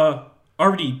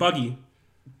 RD, Buggy.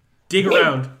 Dig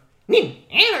around.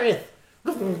 Aerith!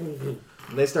 And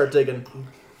they start digging.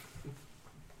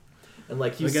 And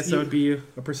like you I guess that would be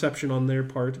a perception on their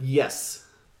part. Yes.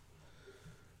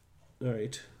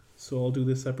 Alright. So I'll do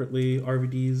this separately.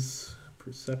 RVD's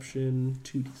perception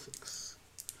 2d6.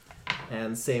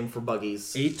 And same for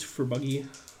buggies. 8 for Buggy.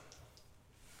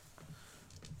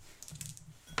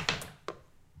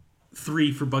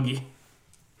 3 for Buggy.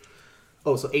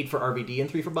 Oh, so 8 for RVD and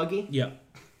 3 for buggy? Yeah.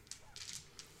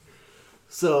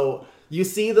 So you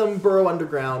see them burrow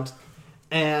underground,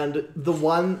 and the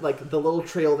one, like the little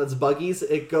trail that's buggies,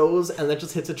 it goes and then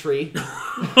just hits a tree.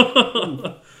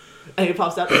 And it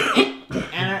pops out.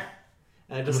 And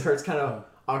it just starts kind of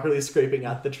awkwardly scraping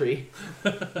at the tree.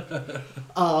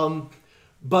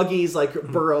 Buggies like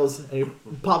burrows and he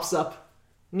pops up.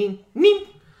 Ning, ning,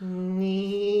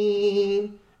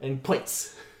 ning, and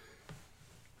points.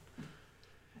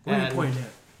 Where do you point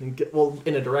at? Well,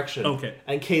 in a direction. Okay.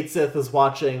 And Kate Sith is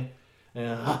watching.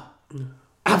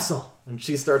 Absol! And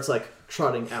she starts like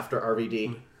trotting after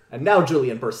RVD. And now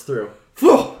Julian bursts through.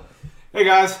 Phew! Hey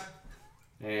guys!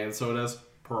 And so does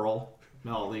Pearl,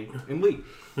 Melody, and Lee.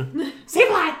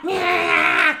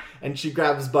 Sableye! And she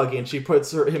grabs Buggy and she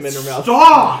puts him in her mouth.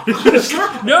 Stop!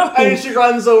 No! And she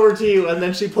runs over to you and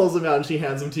then she pulls him out and she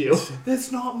hands him to you.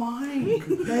 That's not mine.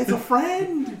 That's a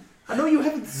friend. I know you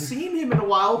haven't seen him in a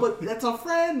while, but that's a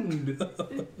friend.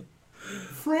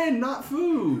 Friend, not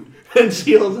food. And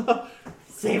she holds up.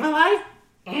 Sableye!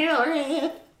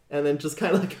 Aerith! And then just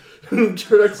kind of like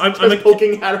starts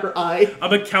poking at her eye.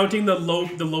 I'm accounting the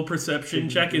low perception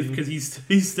check is because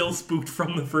he's still spooked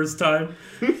from the first time.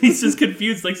 He's just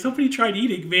confused, like somebody tried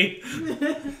eating me.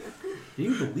 Do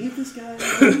you believe this guy?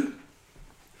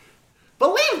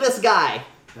 Believe this guy!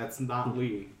 That's not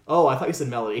Lee. Oh, I thought you said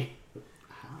Melody.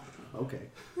 Okay.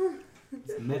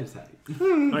 It's meditate.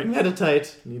 Right.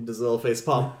 Meditate. Need his little face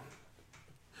palm.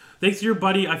 Thanks to your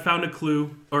buddy, I found a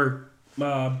clue. Or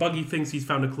Buggy thinks he's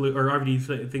found a clue, or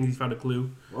RVD thinks he's found a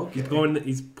clue. Okay.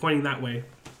 He's pointing that way.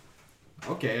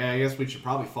 Okay, I guess we should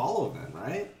probably follow then,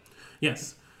 right?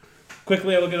 Yes.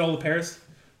 Quickly, I look at all the pairs.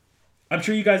 I'm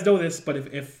sure you guys know this, but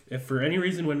if for any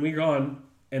reason when we're gone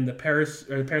and the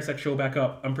parasect show back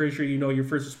up, I'm pretty sure you know your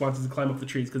first response is to climb up the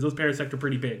trees because those parasect are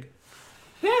pretty big.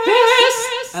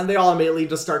 And they all immediately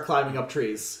just start climbing up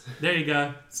trees. There you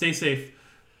go. Stay safe.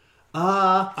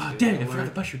 Uh, Dang, I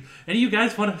forgot the mushroom. Any of you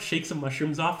guys want to shake some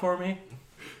mushrooms off for me?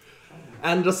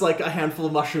 and just like a handful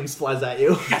of mushrooms flies at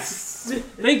you. Yes!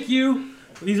 Thank you!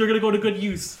 These are going to go to good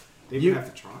use. They You-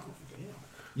 have to try. Damn.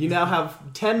 You now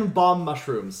have 10 bomb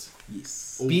mushrooms.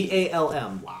 Yes.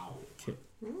 BALM. Wow.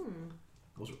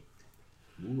 Those are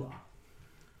moolah.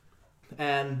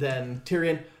 And then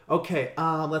Tyrion. Okay,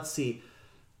 let's see.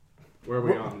 Where are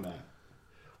we on that?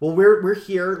 Well, we're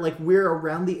here, like we're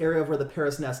around the area of where the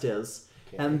Paris nest is,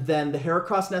 Okay. and then the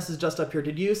Heracross nest is just up here.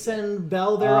 Did you send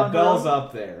Belle there? on her Belle's own?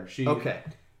 up there. Okay.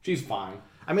 She's fine.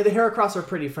 I mean, the Heracross are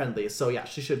pretty friendly, so yeah,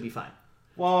 she should be fine.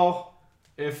 Well,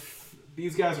 if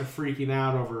these guys are freaking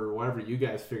out over whatever you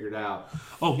guys figured out,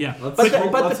 Oh, yeah. let's But the-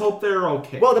 hope, but let's the- hope they're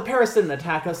okay. Well, the Paris didn't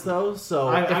attack us though, so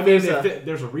I if mean, there's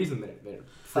there's a reason they're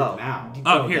freaking Oh. out. Oh,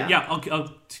 Oh, here, yeah. yeah, I'll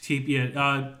keep you. The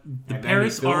And then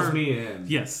Paris he fills are... me in.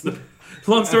 Yes.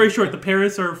 Long story short, the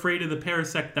Paris are afraid of the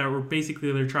Parasect that were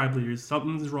basically their tribe leaders.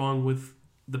 Something's wrong with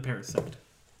the Parasect.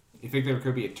 You think there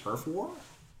could be a turf war?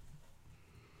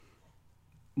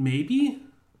 Maybe?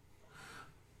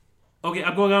 Okay,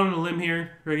 I'm going out on a limb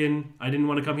here. Again, I didn't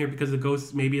want to come here because of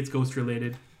ghosts. Maybe it's ghost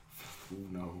related. Who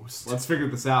knows? Let's figure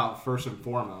this out first and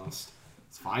foremost.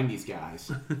 Let's find these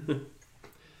guys.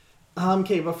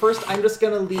 Okay, but first I'm just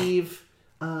gonna leave.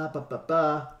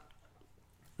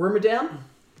 Wormadam,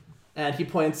 and he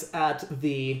points at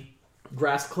the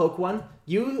grass cloak one.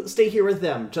 You stay here with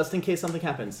them just in case something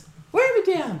happens.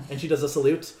 Wormadam, and she does a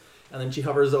salute, and then she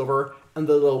hovers over, and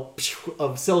the little pshh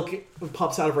of silk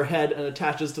pops out of her head and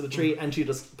attaches to the tree, and she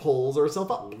just pulls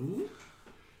herself up.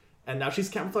 And now she's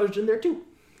camouflaged in there too.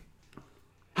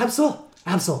 Absol. All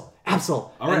right, And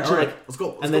she, all right. like- Let's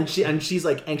go. And then she's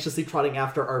like anxiously trotting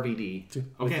after RVD with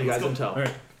Okay, you guys let's go. in tow. All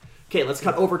right. Okay, let's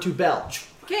cut over to Belle,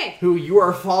 Okay. who you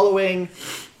are following.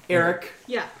 Eric,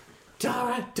 Yeah.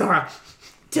 Dora,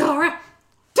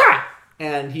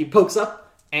 and he pokes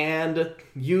up, and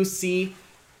you see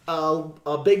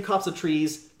a big copse of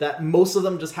trees that most of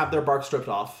them just have their bark stripped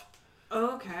off,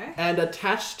 Okay. and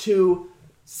attached to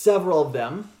several of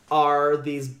them are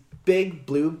these big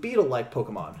blue beetle-like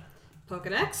Pokemon.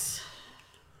 Pokedex.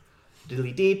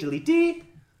 Diddly dee, diddly dee.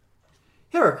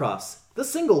 Heracross, the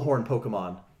single horn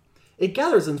Pokemon. It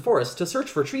gathers in forests to search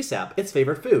for tree sap, its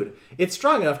favorite food. It's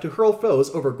strong enough to hurl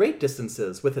foes over great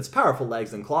distances with its powerful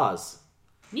legs and claws.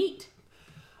 Neat.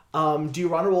 Do you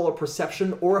want to roll a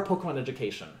perception or a Pokemon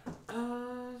education?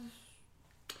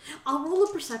 I'll roll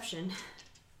a perception.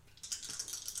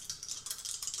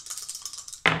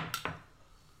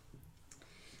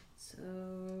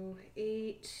 So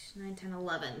 8, 9, 10,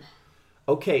 11.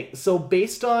 Okay, so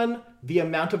based on the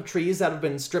amount of trees that have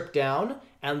been stripped down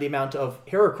and the amount of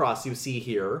Heracross you see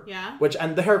here, Yeah.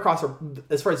 and the Heracross are,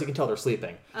 as far as you can tell, they're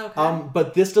sleeping. Okay.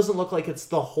 But this doesn't look like it's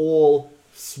the whole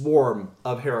swarm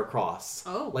of Heracross.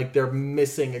 Oh. Like they're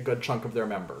missing a good chunk of their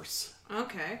members.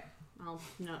 Okay. I'll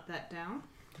note that down.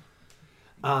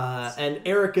 And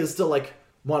Eric is still like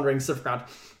wandering stuff around.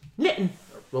 Nitten.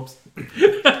 Whoops.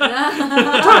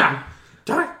 Tara.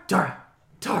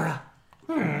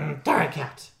 Tara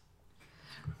cat.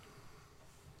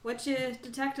 What you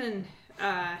detecting,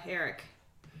 Eric?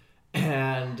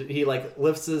 And he like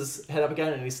lifts his head up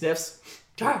again and he sniffs.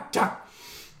 Tara.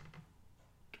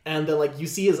 And then like you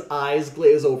see his eyes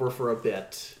glaze over for a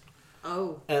bit.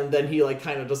 Oh. And then he like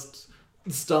kind of just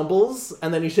stumbles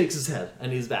and then he shakes his head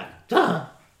and he's back.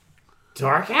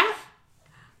 Tara cat?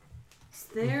 Is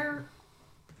there...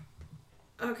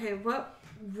 Okay, what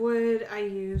would I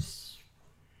use?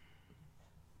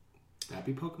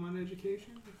 Happy Pokemon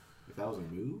education? If that was a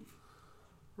move?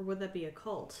 Or would that be a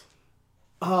cult?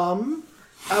 I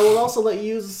will also let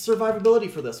you use survivability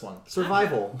for this one.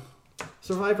 Survival.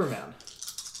 Survivor Man.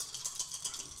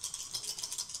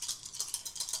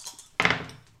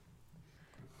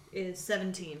 Is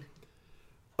 17.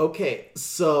 Okay,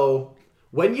 so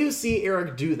when you see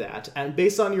Eric do that, and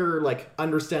based on your like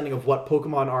understanding of what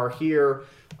Pokemon are here,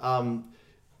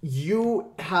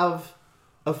 you have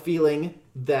a feeling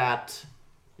that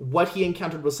what he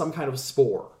encountered was some kind of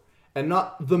spore. And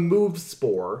not the move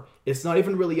spore. It's not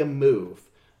even really a move.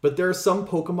 But there are some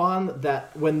Pokemon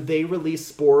that when they release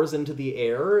spores into the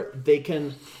air, they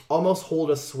can almost hold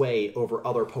a sway over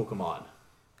other Pokemon.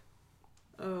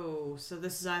 Oh, so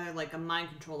this is either like a mind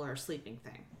control or a sleeping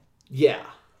thing. Yeah.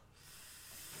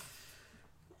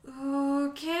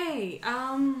 Okay,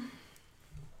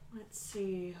 let's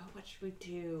see, what should we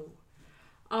do?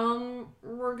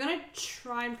 We're gonna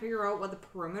try and figure out what the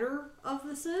perimeter of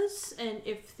this is, and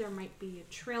if there might be a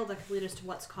trail that could lead us to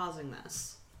what's causing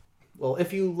this. Well,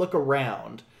 if you look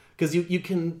around, because you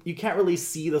can't really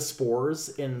see the spores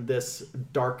in this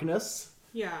darkness.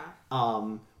 Yeah.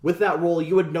 With that roll,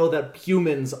 you would know that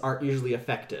humans aren't usually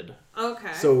affected.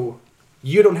 Okay. So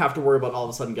you don't have to worry about all of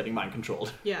a sudden getting mind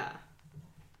controlled. Yeah.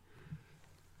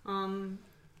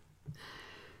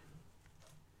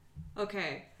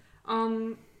 Okay.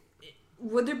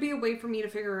 Would there be a way for me to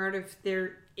figure out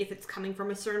if it's coming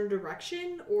from a certain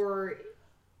direction, or...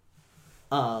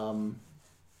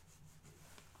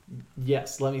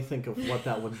 Yes, let me think of what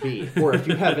that would be. Or if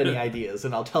you have any ideas,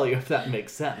 and I'll tell you if that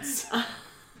makes sense.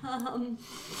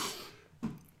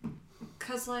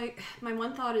 Cause like, my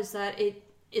one thought is that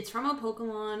it's from a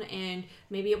Pokemon, and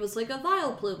maybe it was like a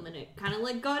Vileplume, and it kind of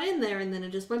like got in there, and then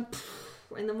it just went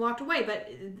and then walked away. But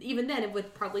even then, it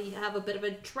would probably have a bit of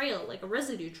a trail, like a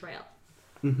residue trail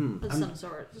of some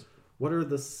sort. What are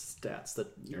the stats that...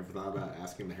 You ever thought about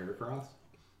asking the Heracross?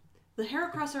 The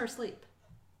Heracross are asleep.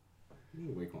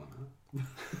 You wake one up.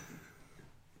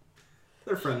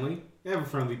 They're friendly. They have a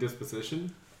friendly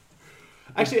disposition.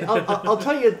 Actually, I'll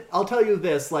tell you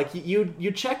this. Like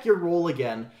you check your roll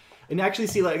again, and actually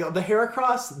see like the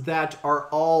Heracross that are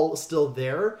all still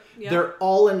there. Yeah. They're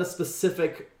all in a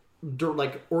specific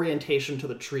like orientation to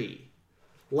the tree,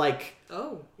 like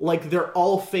they're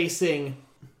all facing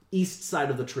east side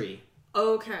of the tree.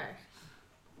 Okay.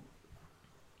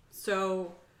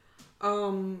 So,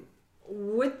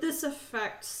 would this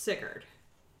affect Sigurd?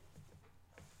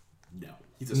 No.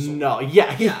 He's a soldier. No,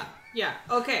 yeah. Yeah.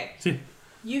 Okay.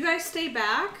 You guys stay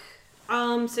back.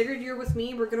 Sigurd, you're with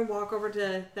me. We're gonna walk over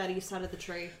to that east side of the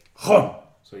tree. So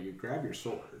you grab your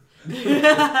sword.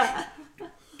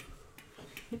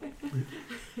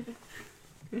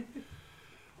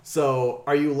 So,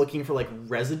 are you looking for like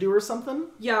residue or something?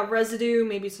 Yeah, residue,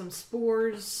 maybe some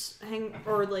spores,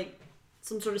 or like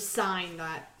some sort of sign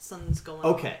that something's going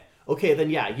on. Okay, then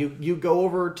yeah, you go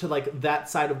over to like that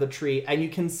side of the tree, and you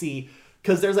can see,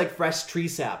 because there's like fresh tree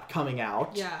sap coming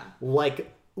out. Yeah.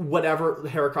 Like whatever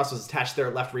Heracross was attached there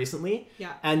left recently.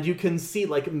 Yeah. And you can see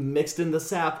like mixed in the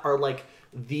sap are like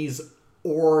these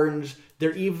orange.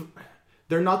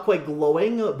 They're not quite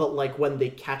glowing, but like when they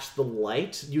catch the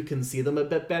light, you can see them a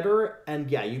bit better. And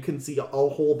yeah, you can see a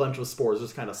whole bunch of spores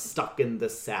just kind of stuck in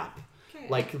this sap. Okay.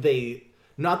 Like they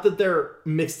Not that they're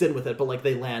mixed in with it, but like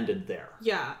they landed there.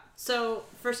 Yeah. So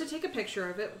first I take a picture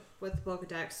of it with the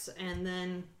Pokedex, and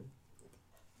then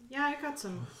I got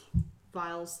some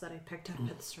vials that I picked up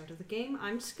at the start of the game.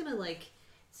 I'm just gonna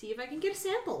see if I can get a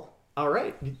sample. All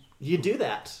right, you do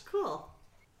that. Cool.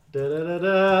 Da da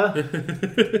da da.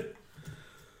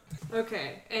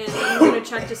 Okay, and I'm gonna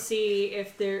check to see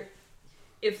if the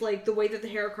way that the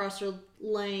Heracross are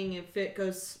laying, if it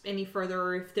goes any further,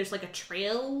 or if there's like a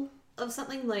trail of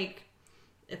something, like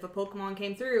if a Pokemon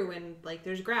came through and like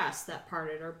there's grass that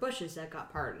parted or bushes that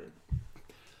got parted.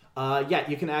 Yeah,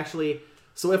 you can actually.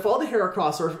 So if all the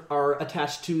Heracross are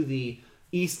attached to the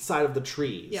east side of the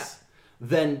trees,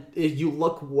 then you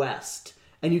look west,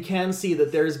 and you can see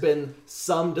that there's been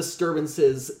some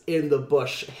disturbances in the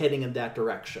bush heading in that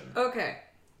direction. Okay,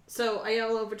 so I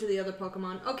yell over to the other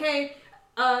Pokemon. Okay,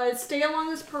 stay along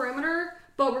this perimeter,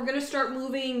 but we're gonna start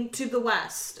moving to the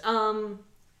west.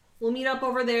 We'll meet up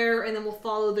over there, and then we'll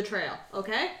follow the trail.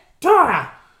 Okay?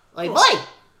 Dora! Like, boy!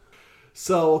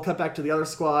 So we'll cut back to the other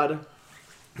squad.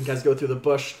 You guys go through the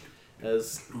bush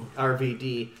as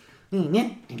RVD.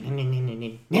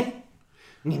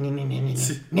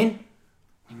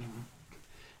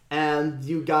 And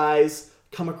you guys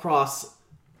come across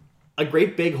a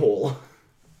great big hole.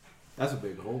 That's a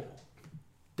big hole.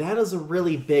 That is a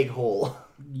really big hole.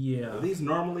 Yeah. Are these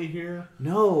normally here?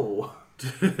 No.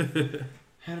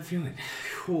 Had a feeling.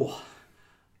 Cool.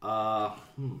 I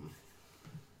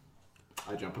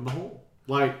jump in the hole.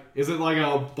 Like, is it like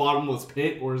a bottomless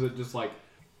pit, or is it just like...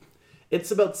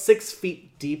 It's about 6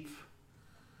 feet deep.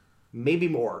 Maybe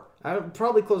more.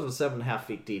 Probably closer to 7.5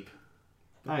 feet deep.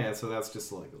 Oh yeah, so that's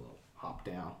just like a little hop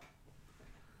down.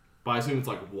 But I assume it's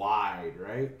like wide,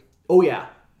 right? Oh yeah.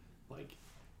 Like,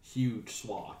 huge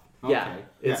swath. Yeah. Okay.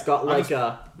 It's got like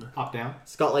hop down.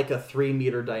 It's got like a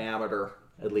 3-meter diameter,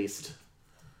 at least.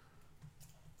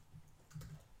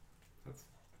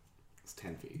 It's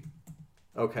 10 feet.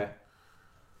 Okay.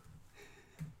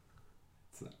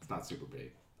 It's not super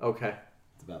big. Okay.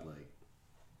 It's about like...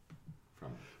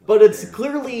 But it's there.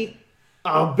 clearly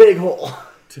a big hole.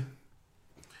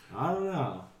 I don't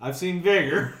know. I've seen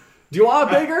bigger. Do you want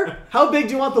a bigger? How big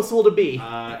do you want this hole to be?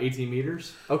 18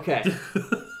 meters. Okay.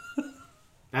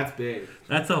 That's big.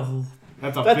 That's a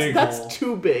That's a big hole. That's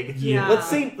too big. Yeah. Let's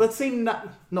say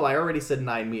no, I already said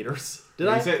 9 meters. Did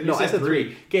I? You said I said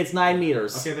 3. Okay, it's 9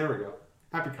 meters. Okay, there we go.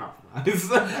 Happy compromise.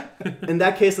 In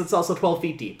that case, it's also 12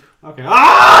 feet deep. Okay.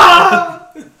 Ah!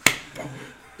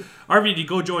 RVD,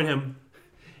 go join him.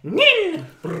 Nin!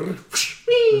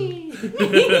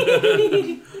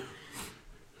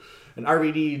 And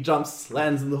RVD jumps,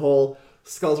 lands in the hole,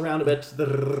 skulls around a bit,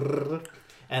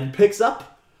 and picks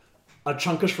up a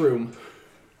chunk of shroom.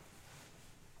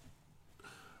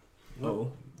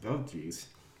 Oh. Oh, jeez.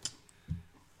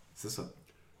 Is this a...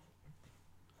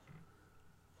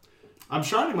 I'm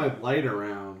shining my light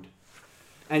around.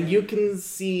 And you can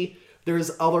see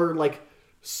there's other, like,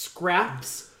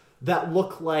 scraps that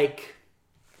look like...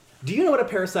 Do you know what a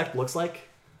parasect looks like?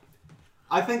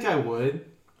 I think I would.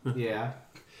 Yeah.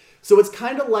 So it's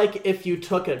kind of like if you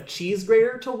took a cheese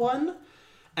grater to one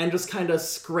and just kind of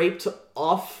scraped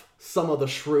off some of the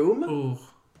shroom. Ooh.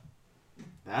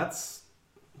 That's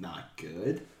not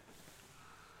good.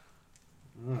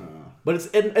 But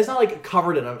it's not like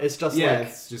covered in them. It's just like...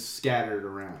 it's just scattered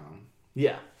around.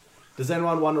 Yeah. Does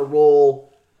anyone want to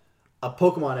roll a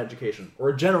Pokemon education, or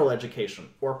a general education,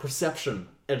 or a perception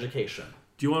education?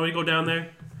 Do you want me to go down there?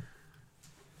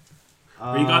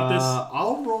 Or you got this?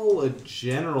 I'll roll a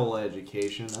general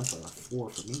education. That's a 4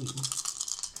 for me.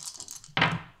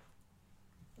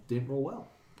 Didn't roll well.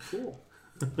 Cool.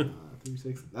 3,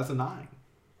 6. That's a 9.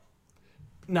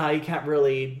 Nah, you can't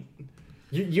really...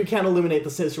 You can't illuminate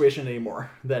the situation anymore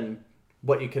than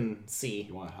what you can see.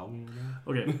 You want to help me with that?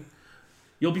 Okay.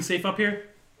 You'll be safe up here?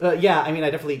 Yeah, I mean, I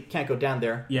definitely can't go down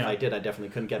there. Yeah. If I did, I definitely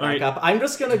couldn't get All back right. up. I'm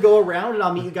just going to go around, and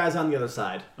I'll meet you guys on the other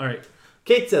side. All right.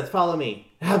 Kate Sith, follow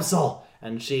me. Absol.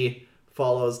 And she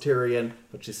follows Tyrion,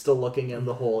 but she's still looking in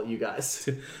the hole at you guys.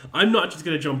 I'm not just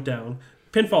going to jump down.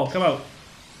 Pinfall, come out.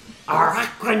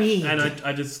 Arachne! And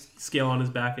I just scale on his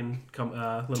back and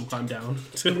let him climb down.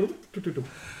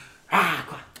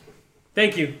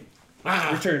 Thank you.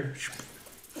 Return.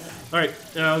 All right.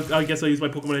 I guess I'll use my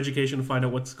Pokemon education to find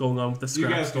out what's going on with the You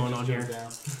scraps guys can going on here.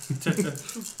 down.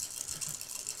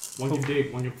 One can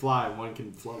dig, one can fly, one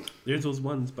can float. There's those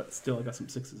ones, but still I got some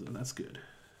 6s, and that's good.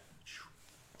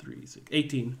 3, 6,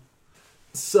 18.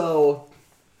 So,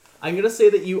 I'm going to say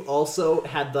that you also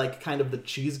had, like, kind of the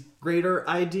cheese grater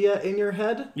idea in your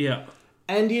head. Yeah.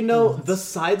 And, you know, the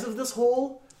sides of this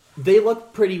hole, they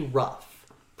look pretty rough.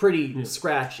 Pretty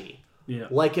scratchy. Yeah.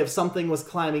 Like if something was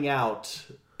climbing out,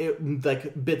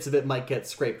 like bits of it might get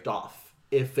scraped off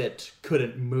if it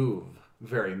couldn't move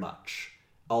very much.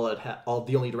 The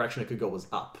only direction it could go was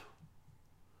up.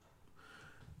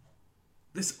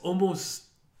 This almost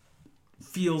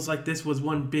feels like this was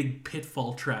one big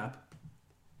pitfall trap.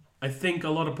 I think a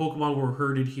lot of Pokemon were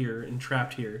herded here and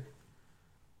trapped here.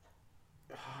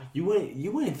 You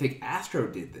wouldn't think Astro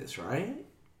did this, right?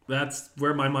 That's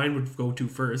where my mind would go to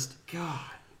first. God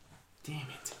damn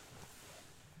it.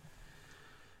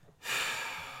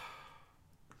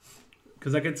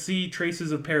 Because I could see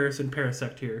traces of Paris and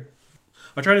Parasect here.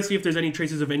 I'll try to see if there's any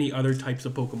traces of any other types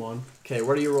of Pokemon. Okay,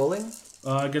 what are you rolling?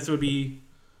 I guess it would be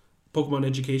Pokemon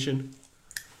Education.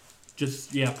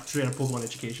 Straight up Pokemon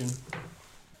Education.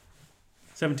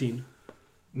 17.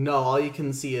 No, all you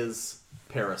can see is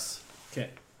Paris. Okay.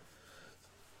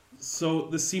 So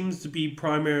this seems to be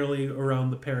primarily around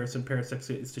the Paris and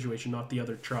Parasect situation, not the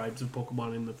other tribes of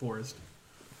Pokemon in the forest.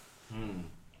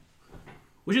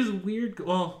 Which is weird.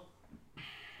 Well,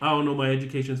 I don't know my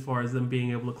education as far as them being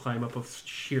able to climb up a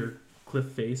sheer cliff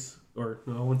face. Or,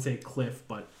 no, I wouldn't say cliff,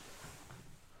 but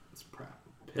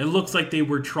it looks like they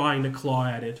were trying to claw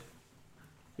at it.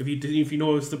 If you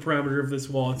notice the parameter of this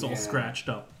wall, it's all scratched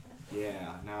up.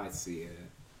 Yeah, now I see it.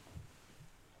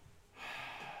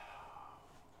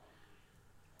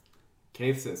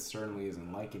 Cave says certainly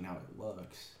isn't liking how it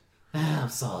looks.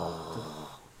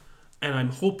 And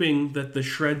I'm hoping that the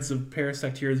shreds of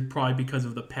Parasect here is probably because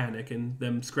of the panic and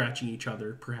them scratching each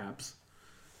other, perhaps.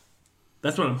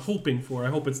 That's what I'm hoping for. I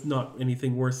hope it's not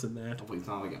anything worse than that. Hopefully it's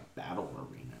not like a battle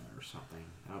arena or something.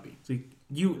 That would be... See,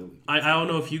 I don't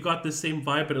know if you got the same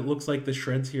vibe, but it looks like the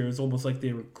shreds here is almost like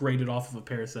they were grated off of a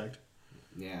Parasect.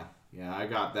 Yeah, I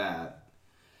got that.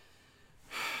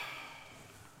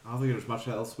 I don't think there's much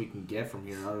else we can get from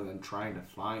here other than trying to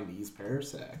find these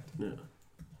Parasect. Yeah.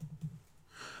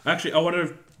 Actually, I want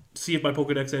to see if my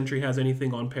Pokedex entry has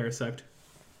anything on Parasect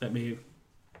that may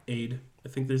aid. I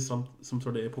think there's some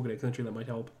sort of Pokedex entry that might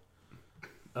help.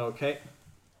 Okay.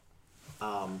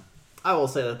 I will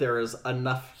say that there is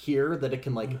enough here that it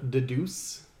can,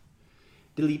 deduce.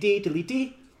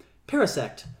 Delete.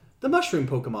 Parasect, the mushroom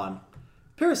Pokemon.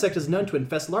 Parasect is known to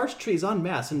infest large trees en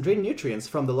masse and drain nutrients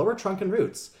from the lower trunk and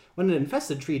roots. When an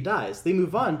infested tree dies, they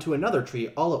move on to another tree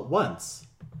all at once.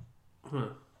 Huh.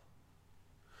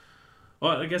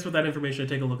 Well, I guess with that information, I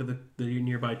take a look at the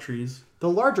nearby trees. The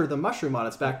larger the mushroom on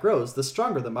its back grows, the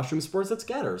stronger the mushroom spores it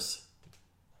scatters.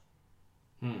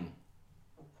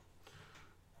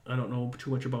 I don't know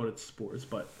too much about its spores,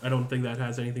 but I don't think that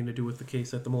has anything to do with the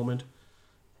case at the moment.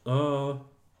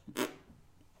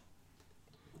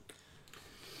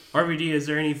 RVD, is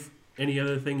there any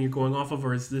other thing you're going off of,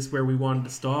 or is this where we wanted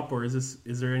to stop, or is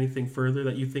there anything further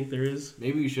that you think there is?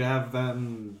 Maybe we should have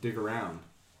them dig around.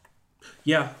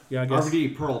 Yeah, I guess.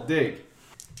 RVD, Pearl, dig.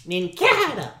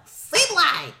 Nincada,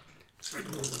 Seedlight!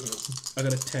 I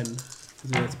got a 10.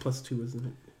 That's +2, isn't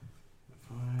it?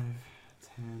 5,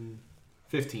 10,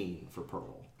 15 for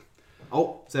Pearl.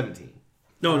 Oh, 17.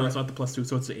 No, it's not the +2,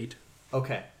 so it's an 8.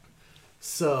 Okay.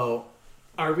 So,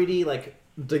 RVD,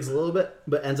 digs a little bit,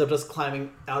 but ends up just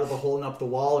climbing out of the hole and up the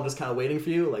wall and just kind of waiting for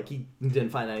you. He didn't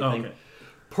find anything. Okay.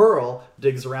 Pearl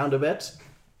digs around a bit,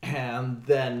 and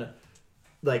then,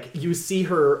 you see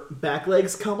her back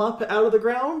legs come up out of the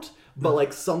ground,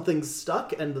 but, something's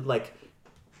stuck, and,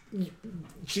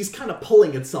 she's kind of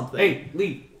pulling at something. Hey,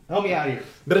 Lee, help me out here.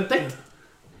 But it think.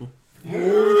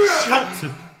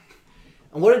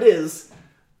 And what it is,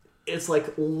 it's,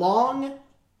 long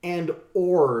and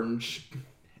orange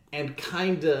and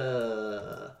kind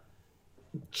of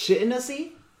chitinous-y.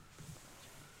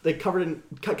 Covered in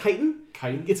chitin?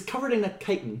 Chitin? It's covered in a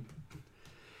chitin.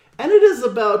 And it is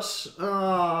about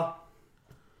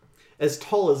as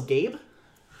tall as Gabe.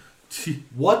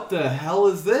 What the hell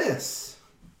is this?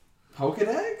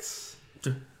 Pokedex?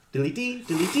 Delete.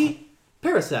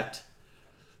 Parasect.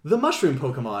 The mushroom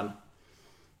Pokemon.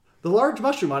 The large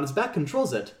mushroom on its back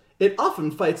controls it. It often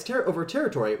fights over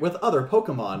territory with other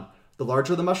Pokemon. The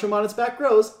larger the mushroom on its back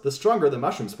grows, the stronger the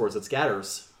mushroom spores it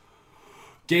scatters.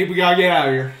 Gabe, we gotta get out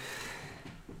of here.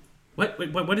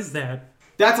 What is that?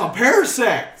 That's a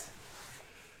Parasect!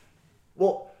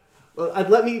 Well,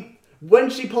 when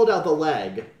she pulled out the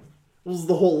leg, it was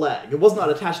the whole leg. It was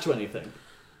not attached to anything.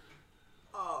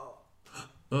 Oh,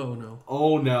 no.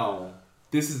 Oh no.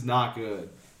 This is not good.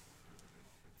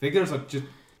 Think there's just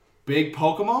big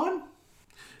Pokemon?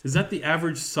 Is that the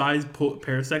average size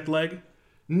Parasect leg?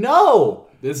 No!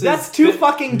 That's too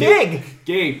fucking big!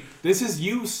 Gabe, this is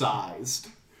you sized.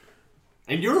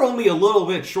 And you're only a little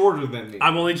bit shorter than me.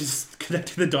 I'm only just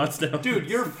connecting the dots now. Dude,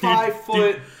 you're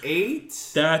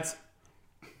 5'8". That's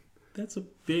That's a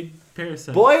big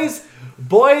parasite.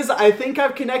 Boys, I think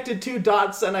I've connected 2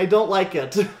 dots and I don't like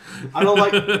it. I don't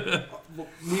like.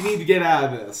 We need to get out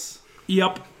of this.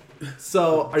 Yep.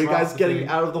 So, are you Drop guys the getting thing.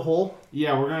 out of the hole?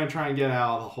 Yeah, we're gonna try and get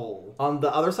out of the hole. On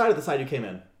the other side or the side you came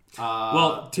in?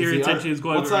 Well, Tyrion's actually is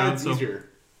going what around, side's so- easier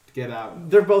to get out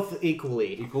They're both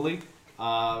equally. equally?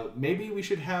 Maybe we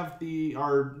should have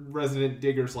our resident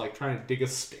diggers like trying to dig a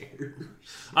stair.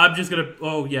 I'm just gonna.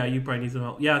 Oh yeah, you probably need some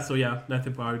help. Yeah, so yeah, I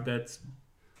think probably best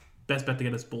bet to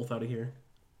get us both out of here.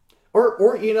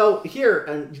 Or here,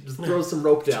 and just throw some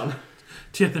rope down.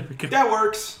 Yeah, there we go. That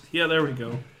works. Yeah, there we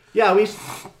go. Yeah,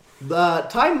 the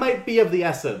time might be of the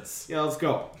essence. Yeah, let's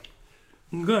go.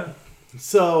 Good.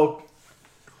 So,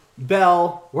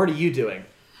 Belle, what are you doing?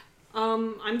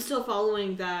 I'm still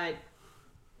following that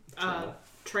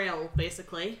trail,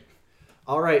 basically.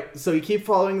 All right, so you keep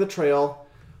following the trail.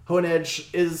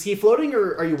 Honedge, is he floating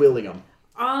or are you wheeling him?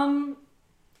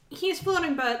 He's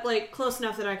floating, but like close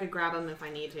enough that I could grab him if I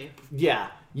need to. Yeah,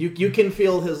 you can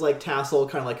feel his like tassel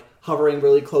kind of like hovering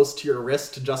really close to your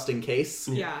wrist just in case.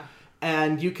 Yeah.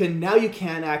 And you can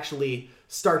actually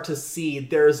start to see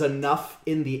there's enough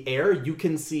in the air. You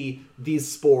can see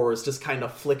these spores just kind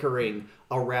of flickering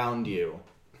around you.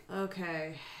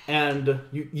 Okay. And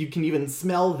you can even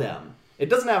smell them. It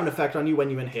doesn't have an effect on you when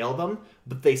you inhale them,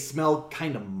 but they smell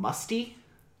kind of musty.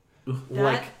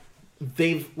 Like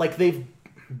they've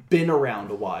been around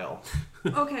a while.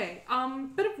 Okay.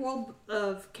 Bit of world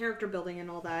of character building and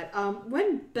all that.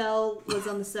 When Belle was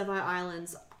on the Sevi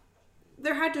Islands,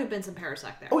 there had to have been some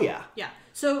parasect there. Oh yeah. Yeah.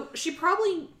 So she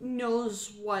probably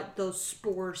knows what those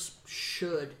spores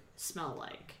should smell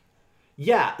like.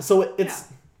 Yeah, so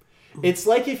it's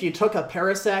like if you took a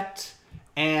parasect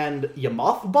and you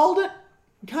mothballed it,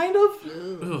 kind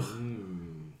of.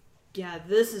 Yeah,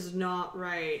 this is not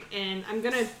right. And I'm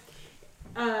gonna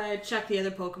check the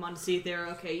other Pokemon to see if they're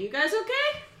okay. You guys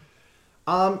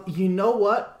okay? You know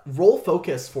what? Roll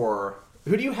focus for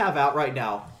who do you have out right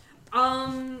now?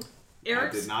 I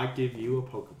Eric's. did not give you a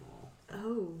Pokeball.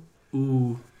 Oh.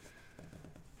 Ooh.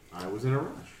 I was in a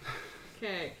rush.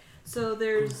 Okay. So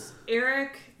there's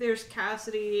Eric, there's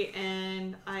Cassidy,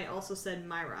 and I also said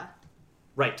Myra.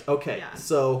 Right. Okay. Yeah.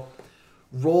 So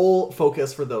roll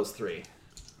focus for those 3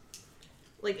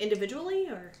 Like individually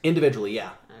or? individually. Yeah.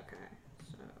 Okay.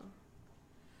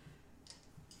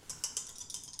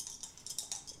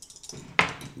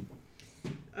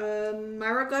 So.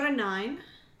 Myra got a 9.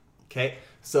 Okay.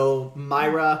 So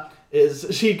Myra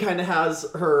she kind of has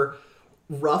her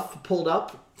ruff pulled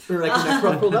up, or like her neck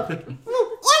ruff pulled up.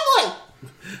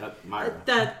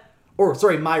 Myra. Or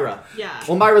sorry, Myra. Yeah.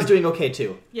 Well, Myra's doing okay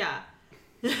too. Yeah.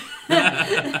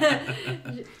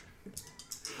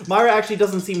 Myra actually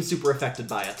doesn't seem super affected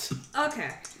by it.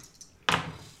 Okay.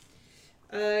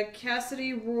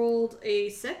 Cassidy rolled a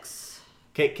 6.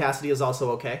 Okay, Cassidy is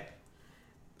also okay.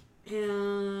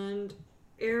 And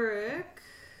Eric.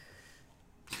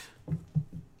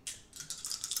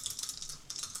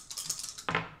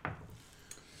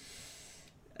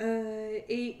 Uh,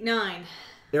 8, 9.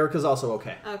 Erica's also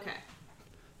okay. Okay.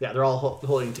 Yeah, they're all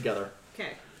holding together.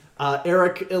 Okay.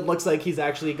 Eric, it looks like he's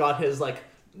actually got his like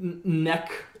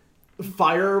neck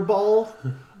fireball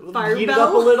heated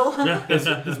up a little.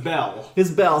 His bell.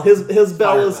 His bell Fire is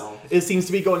bell. it seems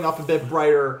to be going off a bit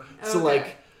brighter. So Okay.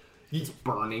 like He's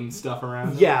burning stuff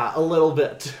around. yeah, a little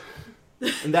bit.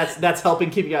 And that's helping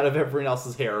keep you out of everyone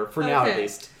else's hair for now at Okay.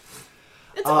 least.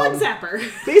 It's a bug zapper.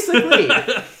 Basically.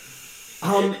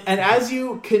 And as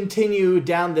you continue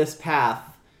down this path,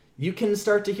 you can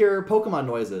start to hear Pokemon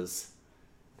noises.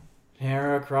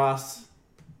 Heracross,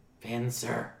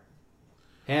 Pinsir.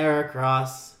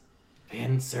 Heracross,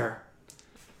 Pinsir.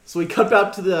 So we cut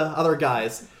back to the other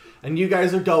guys, and you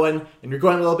guys are going, and you're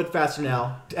going a little bit faster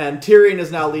now, and Tyrion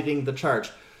is now leading the charge.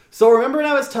 So remember when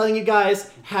I was telling you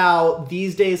guys how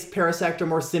these days Parasect are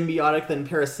more symbiotic than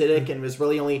parasitic, and it was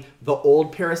really only the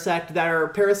old Parasect that are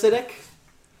parasitic?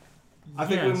 I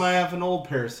think we might have an old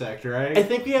Parasect, right? I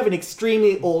think we have an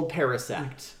extremely old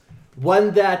Parasect.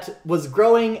 One that was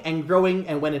growing and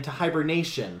went into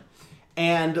hibernation.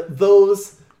 And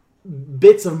those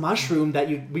bits of mushroom that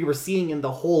we were seeing in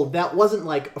the hole, that wasn't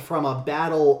like from a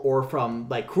battle or from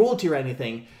like cruelty or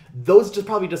anything. Those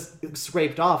probably just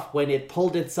scraped off when it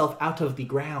pulled itself out of the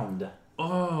ground.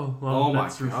 Oh, well, Oh my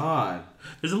that's god.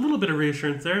 There's a little bit of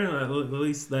reassurance there. At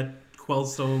least that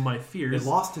quells some of my fears. It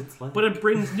lost its leg. But it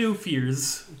brings new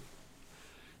fears.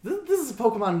 This is a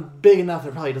Pokemon big enough that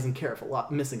it probably doesn't care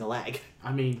if missing a leg.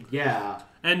 I mean, yeah.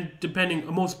 And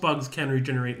most bugs can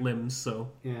regenerate limbs, so...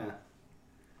 Yeah.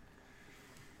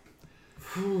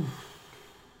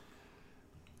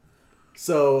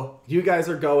 So you guys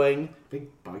are going. Think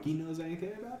Buggy knows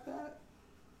anything about that?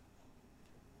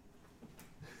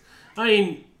 I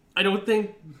mean, I don't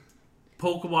think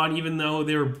Pokemon, even though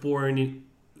they were born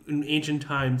in ancient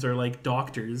times, are like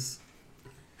doctors.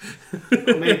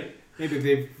 Maybe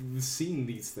they've seen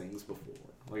these things before.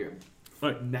 Like a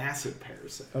Right. massive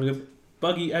parasite.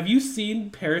 Buggy, have you seen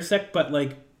Parasect, but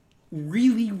like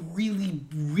really, really,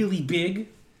 really big?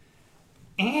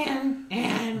 And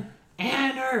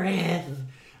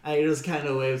he just kind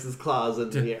of waves his claws in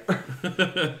the air.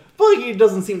 Buggy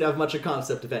doesn't seem to have much of a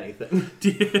concept of anything.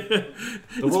 The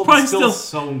It's world probably is still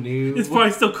so new. It's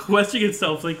probably still questioning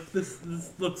itself. Like this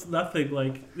looks nothing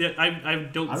like. Yeah, I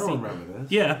don't. I see. don't remember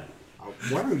this. Yeah.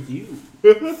 What are you?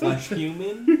 Flesh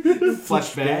human?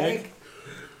 Flesh bag?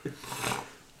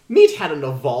 Meat hadn't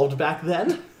evolved back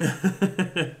then.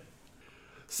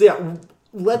 So yeah,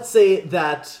 let's say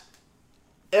that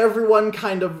everyone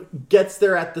kind of gets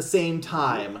there at the same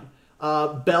time.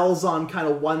 Belle's on kind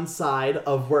of one side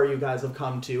of where you guys have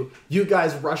come to. You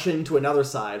guys rush into another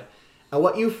side. And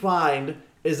what you find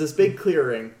is this big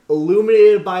clearing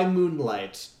illuminated by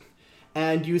moonlight.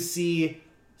 And you see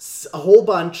a whole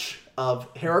bunch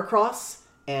of Heracross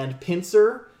and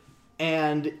Pinsir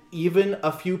and even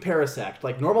a few Parasect,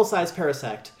 like normal-sized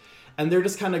Parasect. And they're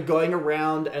just kind of going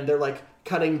around and they're like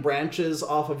cutting branches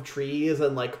off of trees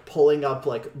and like pulling up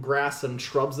like grass and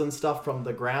shrubs and stuff from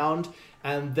the ground.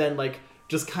 And then like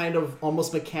just kind of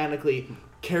almost mechanically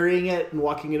carrying it and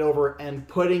walking it over and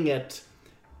putting it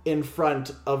in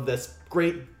front of this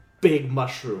great big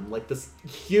mushroom. Like this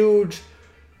huge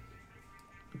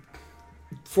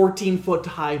 14-foot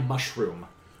high mushroom.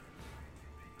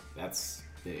 That's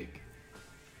big.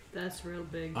 That's real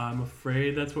big. I'm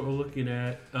afraid that's what we're looking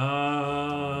at.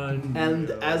 And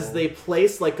as they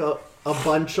place like a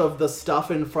bunch of the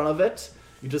stuff in front of it,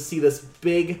 you just see this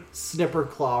big snipper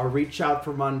claw reach out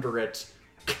from under it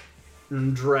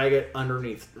and drag it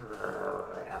underneath.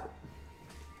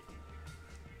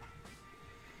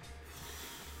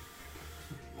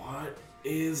 What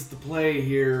is the play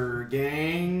here,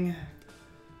 gang?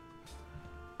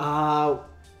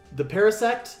 The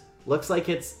Parasect looks like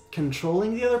it's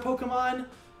controlling the other Pokemon,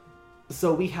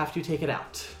 so we have to take it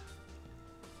out.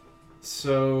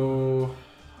 So,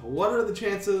 what are the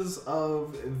chances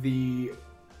of the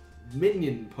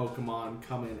minion Pokemon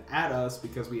coming at us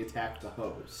because we attacked the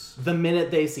host? The minute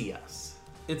they see us.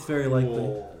 It's very likely.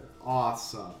 Cool.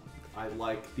 Awesome. I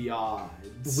like the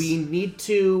odds. We need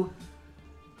to...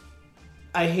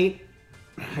 I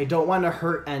don't want to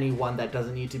hurt anyone that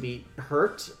doesn't need to be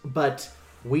hurt, but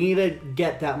we need to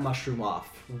get that mushroom off.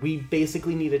 We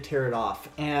basically need to tear it off,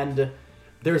 and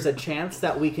there's a chance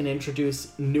that we can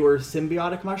introduce newer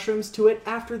symbiotic mushrooms to it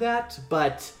after that,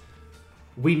 but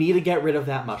we need to get rid of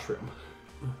that mushroom.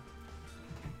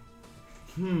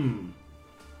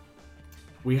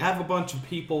 We have a bunch of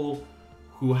people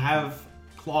who have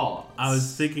claws. I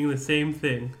was thinking the same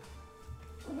thing.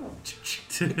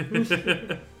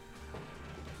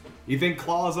 You think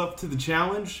Claw's up to the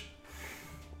challenge?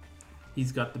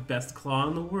 He's got the best claw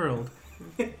in the world.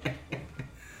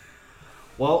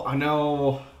 Well, I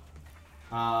know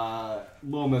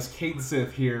little Miss Kate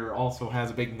Sith here also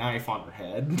has a big knife on her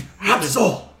head.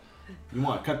 Absol! You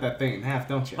want to cut that thing in half,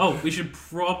 don't you? Oh, we should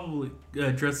probably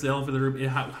address the elephant in the room.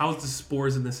 How's the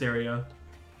spores in this area?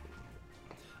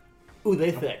 Ooh,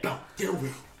 they thick. No, get over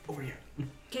here.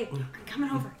 Okay, I'm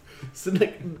coming over. So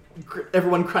like,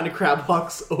 everyone kind of crab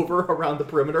walks over around the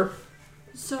perimeter.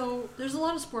 So there's a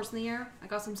lot of spores in the air. I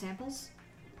got some samples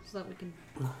so that we can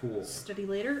Cool. study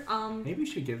later. Maybe we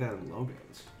should give that a logos.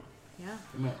 Yeah.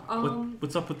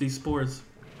 What's up with these spores?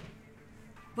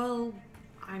 Well,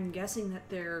 I'm guessing that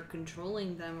they're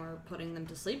controlling them or putting them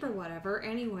to sleep or whatever.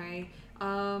 Anyway,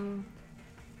 does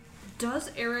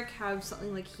Eric have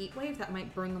something like Heat Wave that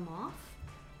might burn them off?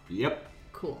 Yep.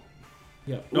 Cool.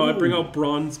 Yeah. No, I bring Ooh. out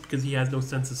Bronze because he has no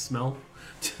sense of smell.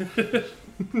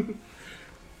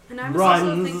 And I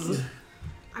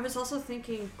was also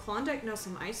thinking Klondike knows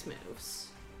some ice moves.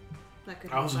 That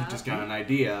could I help also out. just got an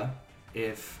idea.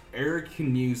 If Eric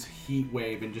can use Heat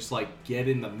Wave and just like get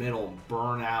in the middle and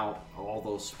burn out all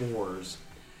those spores,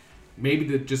 maybe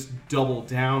to just double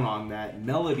down on that,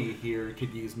 Melody here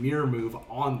could use Mirror Move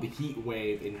on the Heat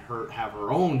Wave and have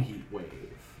her own Heat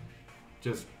Wave.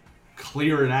 Just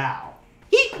clear it out.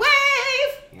 Heat wave!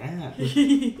 Yeah.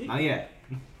 Not yet.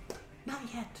 Not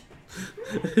yet.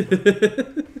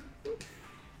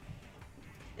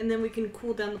 And then we can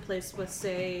cool down the place with,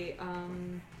 say,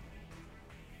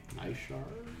 Ice Shard?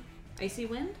 Icy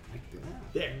Wind? Like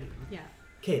that. There. Yeah.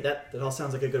 Okay, that all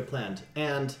sounds like a good plan.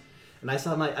 And I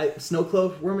saw my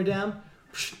Snowclove Wormadam.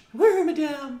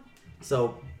 Wormadam!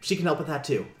 So she can help with that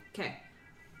too. Okay.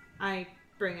 I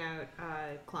bring out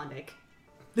Klondike.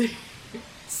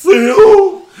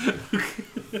 Seal!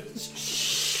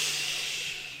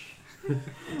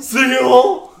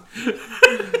 Seal!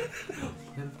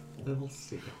 Little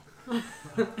seal.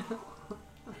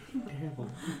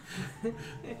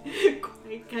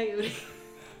 Quiet coyote.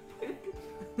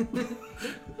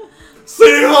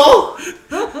 Seal!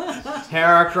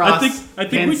 Heracross. I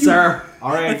think when you, Pinsir.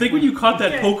 All right. I think when you caught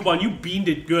that Pokemon, you beamed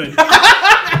it good.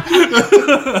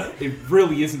 It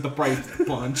really isn't the brightest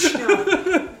bunch.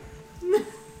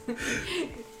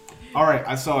 All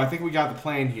right, so I think we got the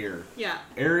plan here. Yeah.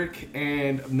 Eric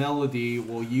and Melody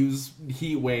will use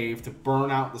Heat Wave to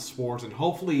burn out the spores, and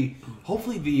hopefully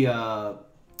the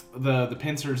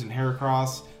Pinsers and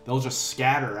Heracross, they'll just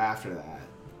scatter after that.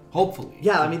 Hopefully.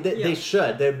 Yeah, I mean, they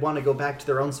should. They'd want to go back to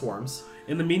their own swarms.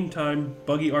 In the meantime,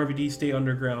 Buggy RVD stay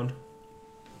underground.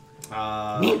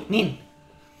 Nein.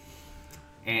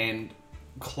 And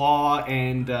Claw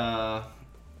and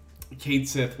Kate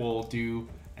Sith will do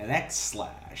an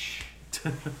X-Slash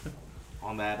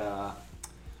on that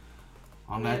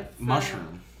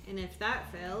mushroom. And if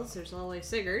that fails, there's always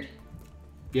Sigurd.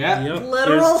 Yeah. Yep,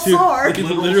 Literal there's two- sword. It's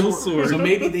a literal sword. So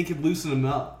maybe they could loosen them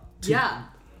up. Yeah.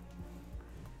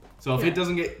 So if Yeah. it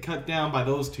doesn't get cut down by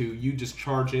those two, you just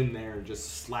charge in there and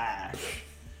just slash.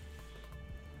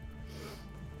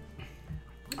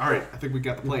 Alright, I think we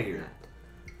got the play here.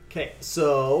 Okay,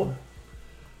 so...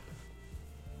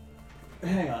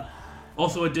 Hang on.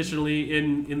 Also, additionally,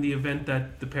 in the event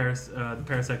that the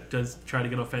Parasect does try to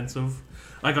get offensive,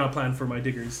 I got a plan for my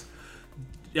diggers.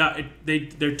 Yeah,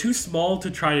 they're too small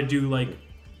to try to do like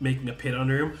making a pit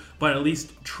under him, but at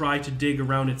least try to dig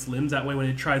around its limbs. That way, when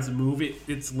it tries to move,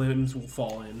 its limbs will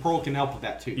fall in. Pearl can help with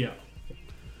that too. Yeah.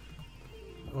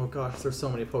 Oh gosh, there's so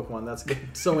many Pokemon. That's good.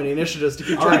 So many initiatives to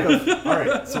keep track of.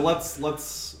 Alright, so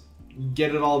let's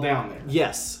get it all down there.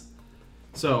 Yes.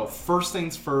 So, first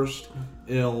things first,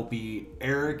 it'll be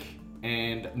Eric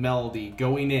and Melody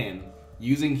going in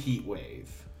using Heat Wave.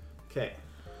 Okay.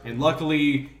 And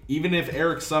luckily, even if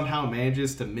Eric somehow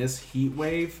manages to miss Heat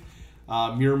Wave,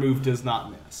 Mirror Move does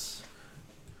not miss.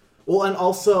 Well, and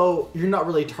also, you're not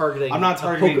really targeting... I'm not a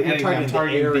targeting You're anything, targeting, I'm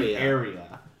targeting the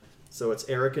area. So it's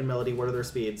Eric and Melody. What are their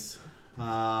speeds,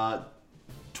 12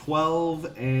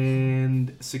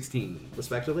 and 16.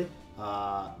 respectively?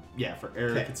 Yeah, for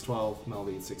Eric Okay. it's 12,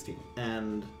 Melody it's 16.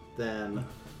 And then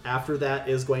after that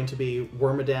is going to be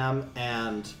Wormadam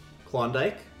and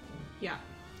Klondike. Yeah.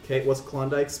 Okay, what's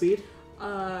Klondike's speed?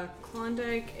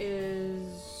 Klondike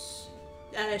is...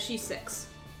 she's 6.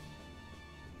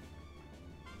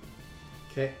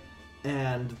 Okay.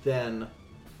 And then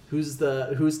who's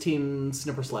team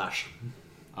Snipper Slash?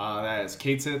 That is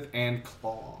Kate Sith and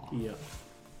Claw. Yeah.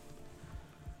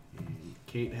 And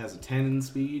Kate has a 10 in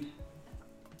speed.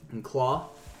 And Claw?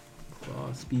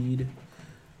 Claw speed.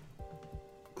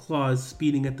 Claw is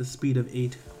speeding at the speed of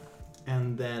 8.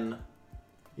 And then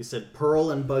you said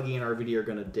Pearl and Buggy and RVD are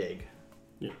gonna dig.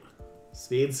 Yeah.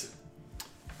 Speeds?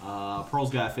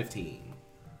 Pearl's got 15.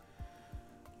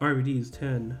 RVD is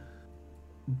 10.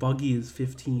 Buggy is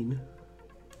 15.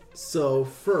 So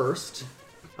first,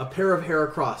 a pair of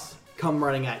Heracross come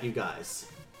running at you guys.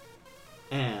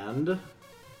 And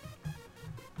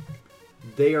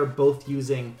they are both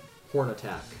using Horn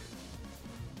Attack.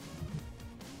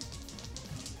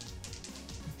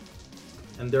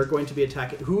 And they're going to be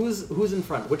attacking... Who's in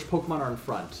front? Which Pokemon are in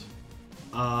front?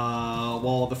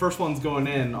 Well, the first ones going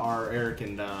in are Eric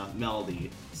and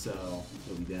Melody, so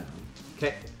they'll be down.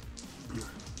 Okay.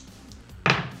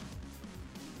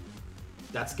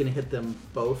 That's going to hit them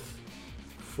both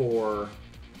for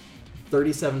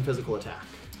 37 physical attack.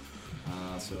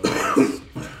 So that's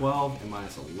 12 and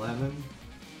minus 11.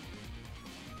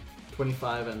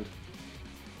 25 and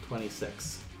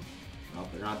 26. Oh,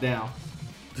 they're not down.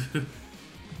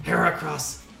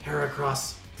 Heracross!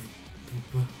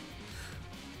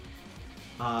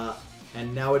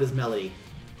 And now it is Melody.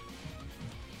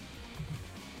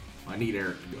 I need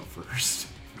Eric to go first.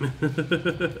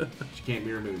 She can't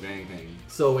mirror move anything.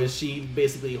 So is she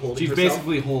basically holding She's herself?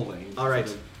 basically holding. All right.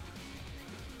 sort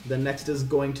of- The next is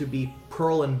going to be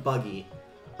Pearl and Buggy.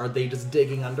 Are they just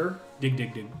digging under? Dig,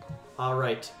 dig, dig. All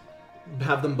right.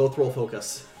 Have them both roll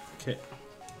focus. Okay.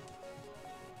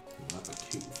 That's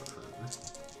a 2 for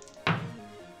her.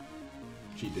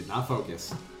 She did not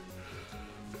focus.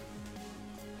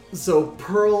 So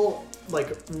Pearl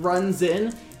runs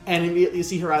in, and immediately you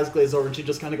see her eyes glaze over, and she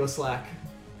just kind of goes slack,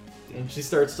 and she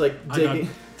starts I got digging.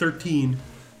 13.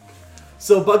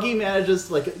 So Buggy manages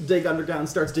to like dig underground,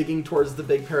 starts digging towards the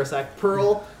big Parasect.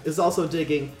 Pearl is also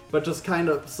digging, but just kind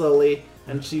of slowly,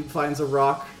 and she finds a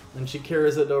rock, and she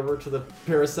carries it over to the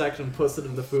Parasect and puts it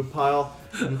in the food pile,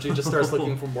 and she just starts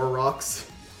looking for more rocks.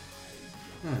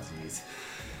 That's nice.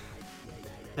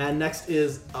 And next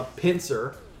is a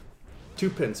pincer, 2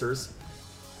 pincers.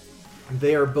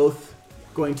 They are both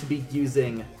going to be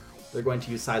using, they're going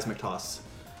to use Seismic Toss.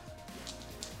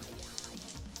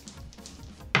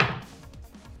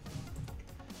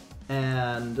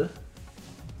 And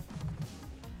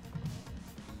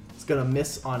it's gonna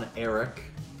miss on Eric,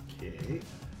 Okay.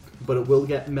 but it will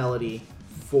get Melody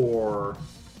for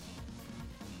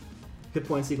hit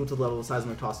points equal to the level of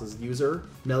Seismic Toss's user.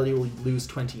 Melody will lose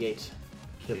 28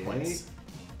 hit Okay. points.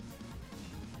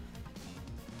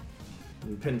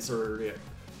 And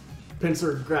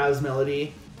Pincer grabs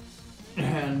Melody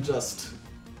and just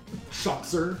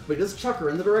chucks her, but he does chuck her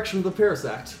in the direction of the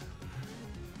Parasect.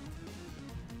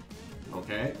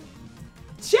 Okay.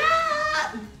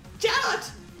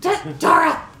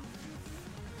 Dara!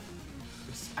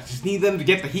 I just need them to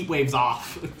get the heat waves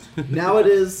off. Now it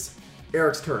is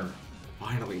Eric's turn.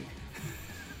 Finally.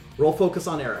 Roll focus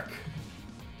on Eric.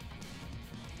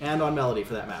 And on Melody,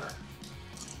 for that matter.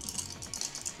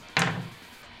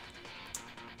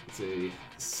 It's a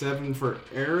 7 for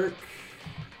Eric.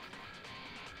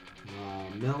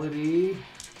 Melody.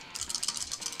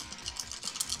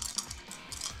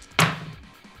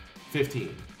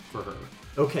 15 for her.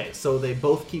 Okay, so they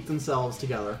both keep themselves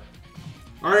together.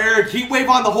 All right, Eric, heat wave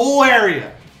on the whole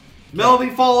area. Melody,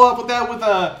 follow up with that with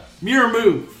a mirror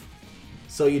move.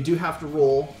 So you do have to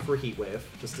roll for Heat Wave,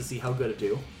 just to see how good it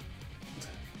do.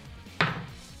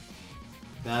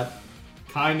 That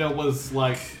kind of was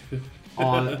like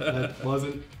on. That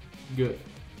wasn't good.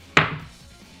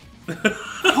 Come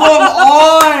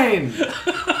on!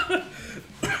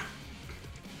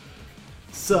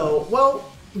 So, well,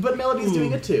 but Melody's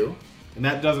doing it too. And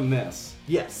that doesn't miss.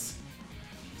 Yes.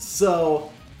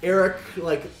 So Eric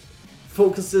like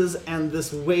focuses and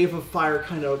this wave of fire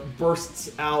kind of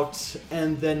bursts out,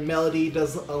 and then Melody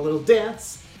does a little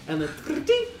dance, and then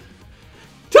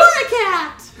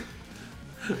Toracat!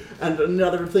 And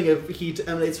another thing of heat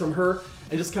emanates from her,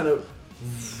 and just kind of,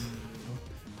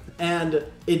 and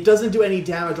it doesn't do any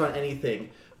damage on anything,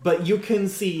 but you can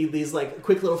see these like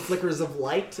quick little flickers of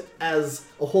light as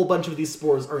a whole bunch of these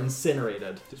spores are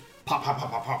incinerated. Pop, pop,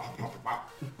 pop, pop, pop, pop, pop,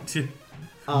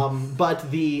 pop. But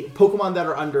the Pokemon that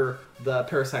are under the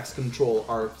Parasect's control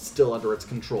are still under its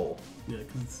control. Yeah,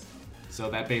 because So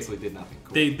that basically did nothing.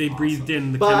 Cool. they Awesome. breathed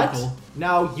in the But chemical.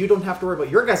 now you don't have to worry about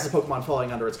your guys' Pokemon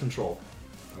falling under its control.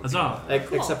 Huzzah.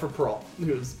 Cool. Except for Pearl,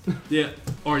 who's... Yeah,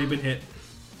 already been hit.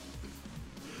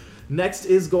 Next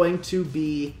is going to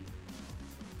be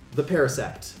the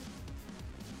Parasect,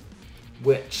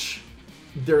 which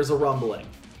there's a rumbling.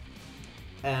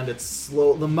 And it's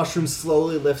slow. The mushroom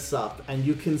slowly lifts up, and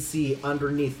you can see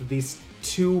underneath these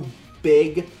 2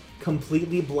 big,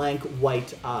 completely blank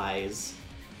white eyes.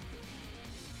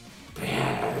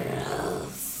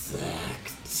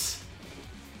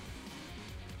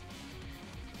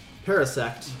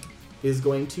 Parasect is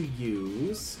going to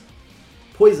use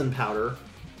Poison Powder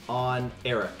on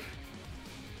Eric.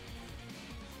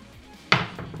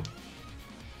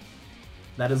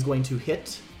 That is going to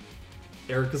hit.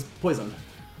 Eric is poisoned.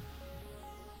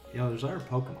 You know, there's other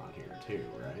Pokemon here too,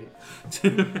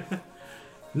 right?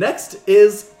 Next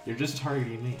is You're just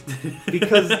targeting me.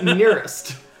 because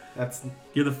nearest. That's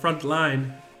You're the front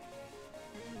line.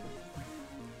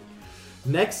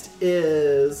 Next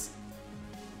is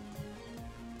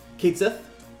Kate Sith.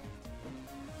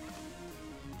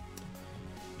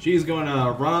 she's going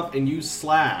to run up and use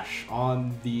Slash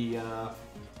on the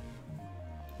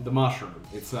mushroom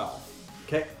itself.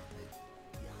 Okay.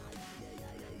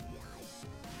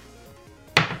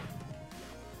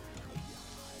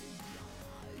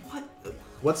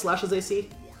 What Slash's AC?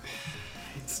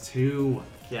 It's 2.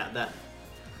 Yeah, that.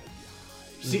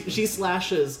 She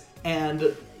slashes,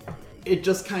 and it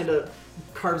just kind of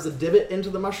carves a divot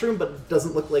into the mushroom, but it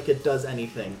doesn't look like it does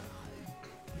anything.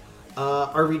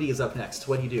 RVD is up next.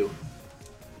 What do you do?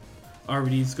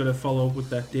 RVD's gonna follow up with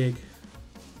that dig.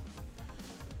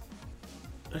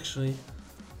 Actually,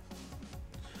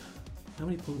 how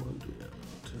many Pokemon do we have?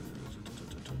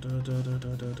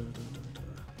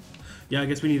 Yeah, I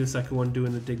guess we need a second one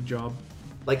doing the dig job.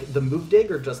 Like the move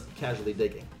dig or just casually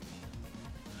digging?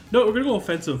 No, we're gonna go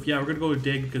offensive. Yeah, we're gonna go with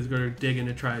dig because we're gonna dig in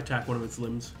to try to attack one of its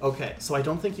limbs. Okay, so I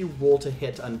don't think you roll to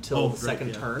hit until the right, second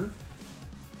yeah. turn.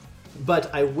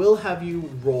 But I will have you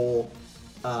roll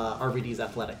RVD's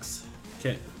athletics.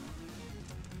 Okay.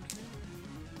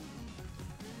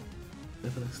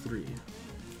 Athletics 3.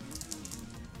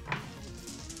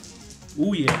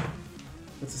 Ooh, yeah.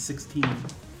 That's a 16.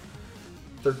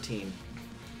 13.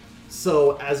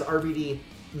 So as RVD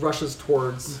rushes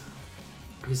towards,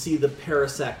 you see the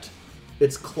Parasect,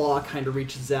 its claw kind of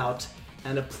reaches out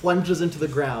and it plunges into the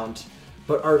ground,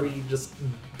 but RVD just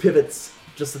pivots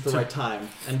just at the right time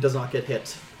and does not get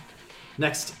hit.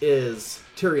 Next is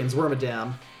Tyrion's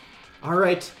Wormadam.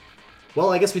 Alright,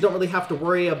 well I guess we don't really have to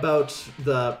worry about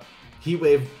the heat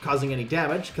wave causing any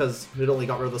damage because it only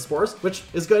got rid of the spores, which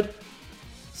is good.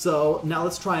 So now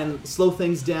let's try and slow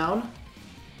things down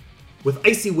with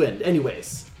Icy Wind.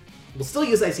 Anyways, we'll still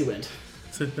use Icy Wind.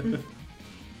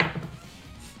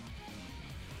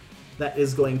 That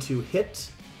is going to hit,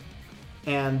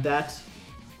 and that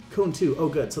Cone 2. Oh,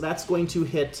 good. So that's going to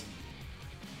hit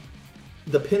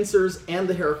the pincers and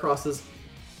the Heracrosses.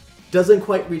 Doesn't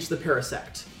quite reach the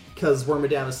Parasect because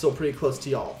Wormadam is still pretty close to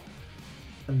y'all,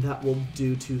 and that will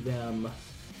do to them.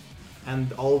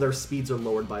 And all their speeds are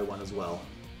lowered by 1 as well.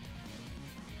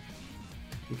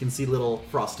 You can see little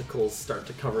frosticles start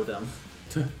to cover them.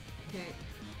 Okay.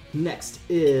 Next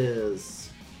is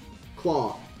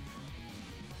Claw.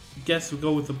 Guess we'll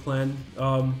go with the plan.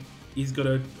 He's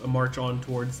gonna march on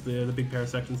towards the big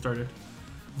Parasect and start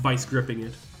vice gripping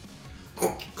it.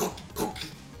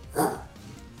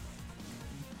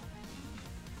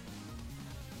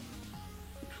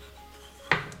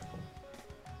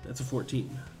 That's a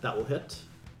 14. That will hit.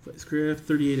 Vice grip,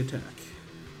 38 attack.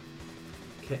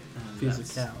 Okay.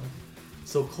 Physical.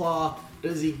 So Claw,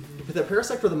 does he the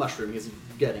Parasect or the mushroom he's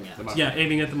getting at? The mushroom. Yeah,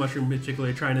 aiming at the mushroom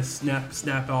particularly, trying to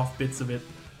snap off bits of it.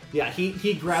 Yeah,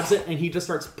 he grabs it and he just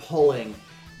starts pulling,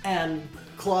 and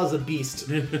Claw's a beast.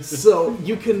 So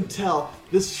you can tell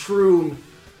this shroom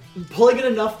pulling it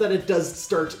enough that it does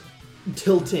start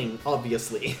tilting,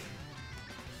 obviously.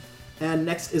 And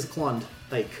next is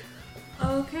Klondike.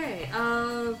 Okay,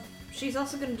 she's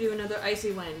also gonna do another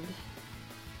Icy Wind.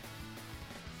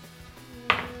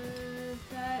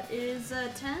 That is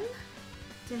 10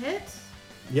 to hit.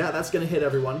 Yeah, that's gonna hit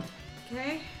everyone.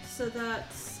 Okay, so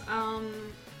that's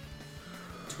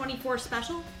 24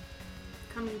 special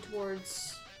coming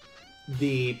towards.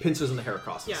 The pincers and the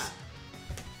Heracrosses. Yeah.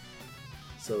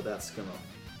 So that's gonna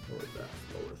lower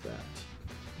that.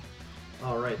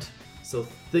 Alright. So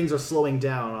things are slowing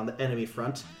down on the enemy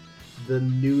front. The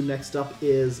new next up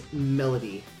is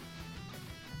Melody.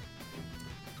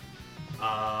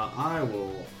 I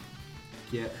will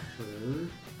get her.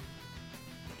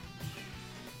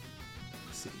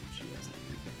 Let's see if she has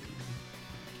anything.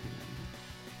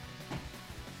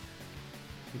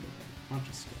 Bunch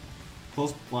of stuff.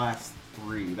 Close blast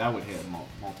 3. That would hit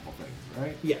multiple things,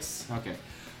 right? Yes. Okay.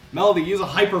 Melody, use a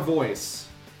hyper voice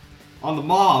on the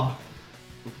mob.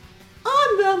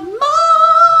 On the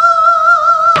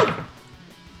mob!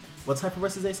 What's Hyper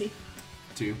Voice's AC?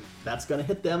 2. That's gonna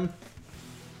hit them.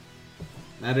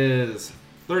 That is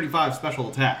 35 special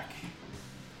attack.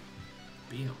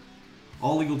 Bam.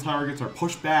 All legal targets are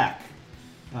pushed back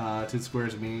 2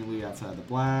 squares immediately outside the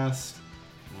blast.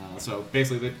 So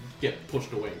basically, they get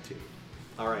pushed away too.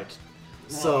 Alright.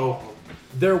 So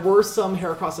there were some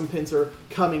Heracross and Pincer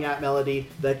coming at Melody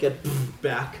that get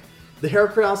back. The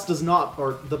Heracross does not,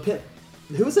 or the pin.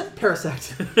 Who is it?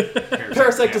 Parasect.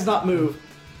 Parasect does not move.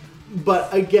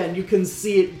 But again, you can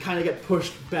see it kind of get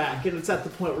pushed back, and it's at the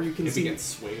point where you can If see. it gets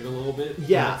swayed a little bit.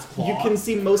 Yeah, its claw. you can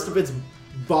see most of its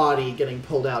body getting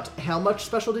pulled out. How much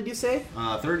special did you say?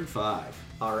 35.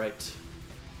 Alright.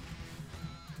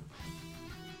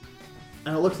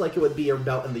 And it looks like it would be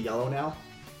about in the yellow now.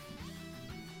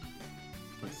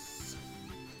 Nice.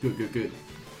 Good.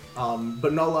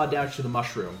 But not a lot of damage to the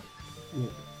mushroom. Yeah.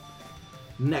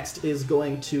 Next is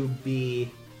going to be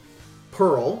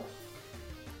Pearl.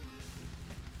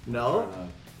 No?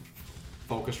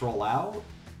 Focus roll out.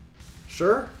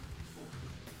 Sure?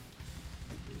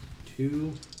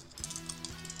 2.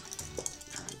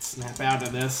 Try and snap out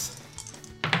of this.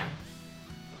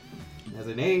 As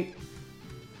an 8.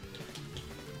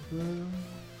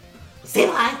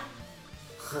 Sableye!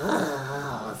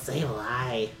 Oh,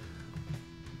 Sableye. You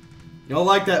don't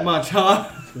like that much,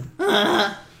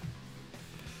 huh?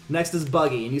 Next is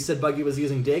Buggy, and you said Buggy was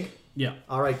using Dig? Yeah.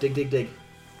 Alright, dig. Dig.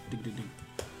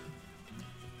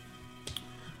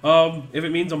 If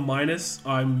it means a minus,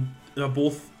 I'm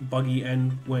both Buggy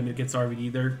and when it gets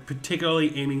RVD, they're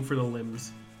particularly aiming for the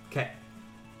limbs. Okay.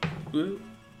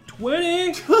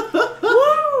 20!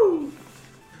 Woo!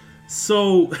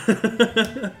 So,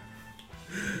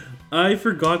 I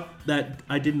forgot that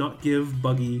I did not give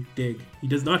Buggy Dig. He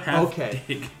does not have Okay.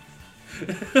 Dig.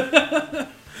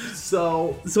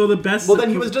 So the best. well, then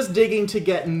he was just digging to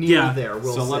get near Yeah. there.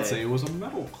 We'll So say. let's say it was a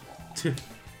metal claw.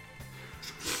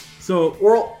 So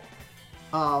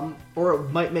Or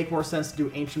it might make more sense to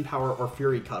do Ancient Power or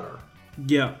Fury Cutter.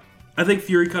 yeah, I think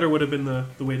Fury Cutter would have been the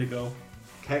way to go.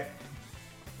 Okay.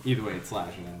 Either way, it's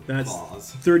slashing and That's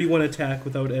claws. 31 attack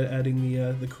without adding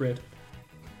the crit.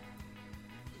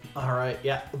 All right.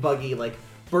 Yeah. Buggy like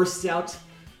bursts out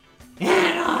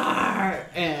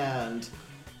and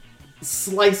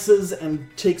slices and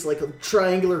takes like a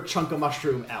triangular chunk of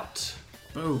mushroom out.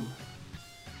 Boom.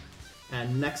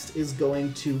 And next is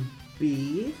going to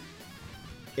be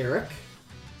Eric.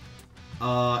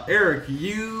 Eric,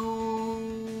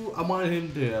 I wanted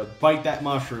him to bite that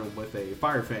mushroom with a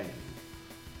fire fang.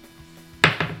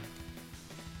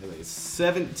 With a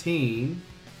 17.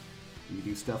 You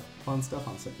do fun stuff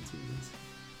on 17s.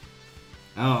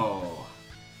 Oh.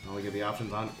 I only get the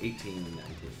options on 18 and 19.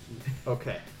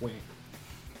 Okay. Wait.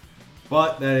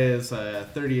 But that is a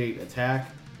 38 attack.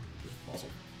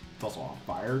 It's also on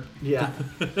fire. Yeah.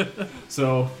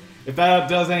 So if that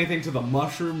does anything to the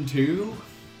mushroom too.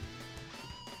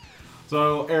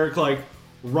 So Eric like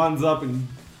runs up and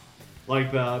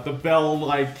like the bell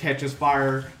like catches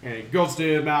fire and it goes to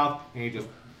his mouth and he just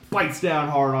bites down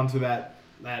hard onto that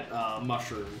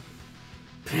mushroom.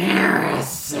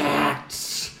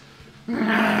 Parasect.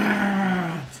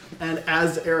 And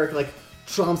as Eric like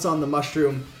chomps on the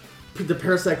mushroom, the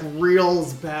parasect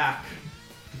reels back,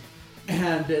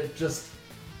 and it just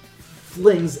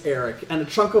flings Eric, and a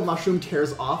chunk of mushroom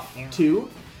tears off too.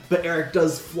 But Eric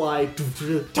does fly,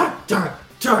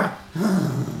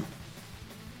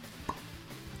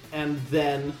 and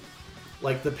then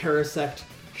like the parasect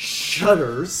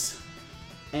shudders,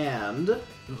 and.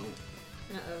 Uh-oh.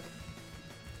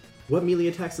 What melee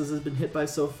attacks has it been hit by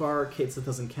so far? Kate said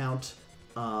doesn't count.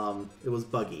 It was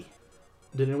Buggy.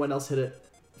 Did anyone else hit it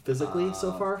physically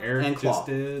so far? Eric and Claw. just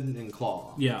did, and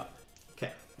Claw. Yeah.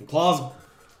 Okay. And Claw's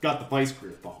got the vice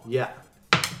grip on. Yeah.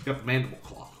 Got the mandible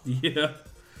claw. Yeah.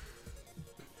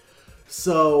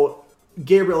 So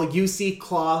Gabriel, you see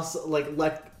Claw's like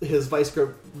let his vice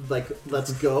grip like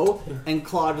lets go, and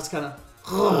Claw just kind of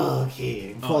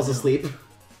okay falls asleep.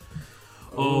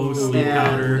 Oh, sleep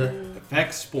powder.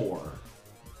 Effect Spore.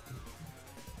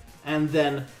 And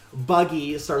then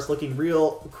Buggy starts looking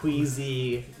real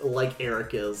queasy like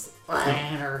Eric is.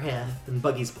 And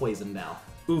Buggy's poisoned now.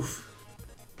 Oof.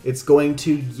 It's going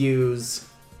to use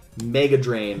Mega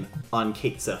Drain on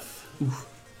Kate Sith.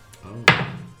 Oh.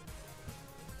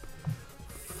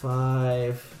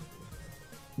 5.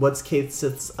 What's Kate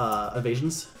Sith's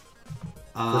evasions?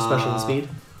 For special and speed?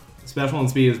 Special and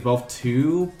speed is both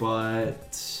 2,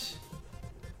 but...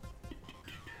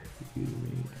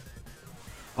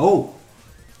 Oh!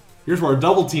 Here's where a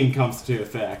double team comes to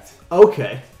effect.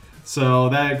 Okay. So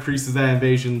that increases that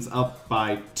evasions up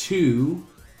by 2.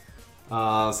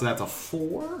 So that's a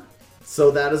 4?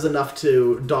 So that is enough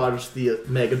to dodge the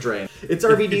Mega Drain. It's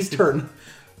RVD's turn.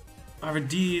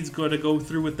 RVD's going to go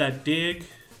through with that dig.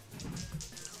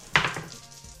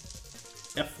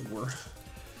 F4.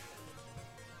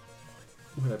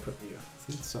 Where did I put you?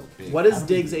 It's so big. What is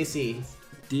Dig's AC?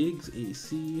 Dig's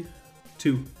AC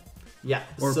 2. Yeah,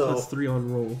 Or so... plus 3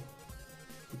 on roll.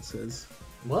 It says.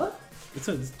 What? It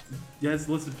says. Yeah, it's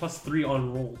listed plus 3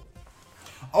 on roll.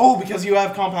 Oh, because you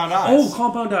have compound eyes. Oh,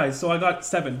 compound eyes. So I got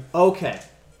 7. Okay.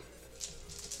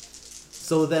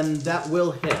 So then that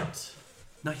will hit.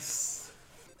 Nice.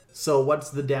 So what's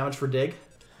the damage for Dig?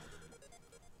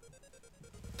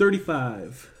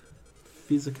 35.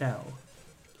 Physical.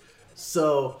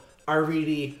 So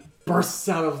RVD bursts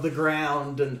out of the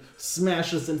ground and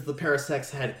smashes into the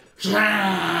Parasect's head.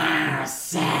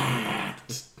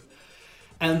 Parasect!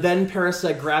 And then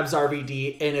Parasect grabs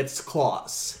RVD in its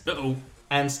claws Uh-oh.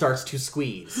 and starts to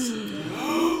squeeze.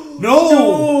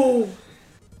 No!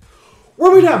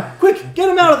 Wormadam, quick, get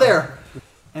him out of there!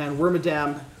 And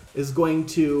Wormadam is going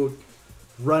to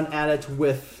run at it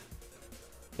with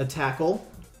a tackle.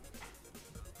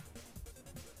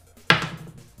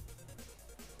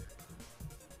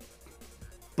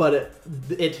 But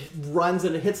it runs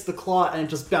and it hits the claw and it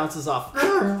just bounces off.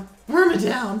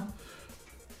 Wormadam!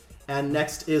 And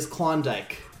next is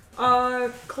Klondike.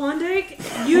 Klondike,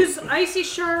 use Icy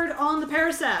Shard on the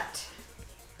Parasect.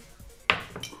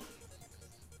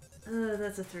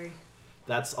 That's a 3.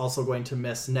 That's also going to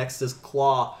miss. Next is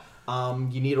Claw.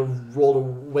 You need a roll to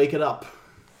wake it up.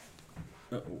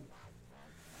 Uh-oh.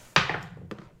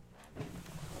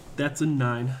 That's a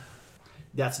 9.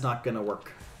 That's not going to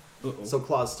work. Uh-oh. So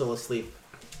Claw's still asleep.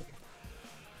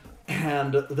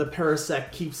 And the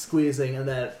Parasect keeps squeezing and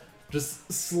then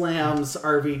just slams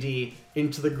RVD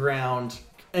into the ground,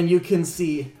 and you can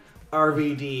see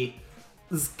RVD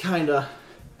is kind of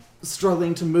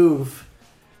struggling to move.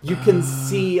 You can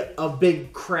see a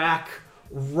big crack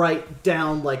right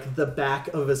down like the back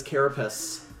of his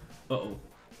carapace. Uh-oh.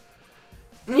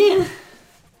 Man.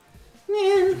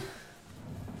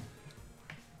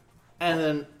 And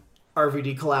then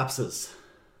RVD collapses.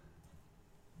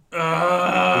 Dave,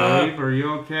 are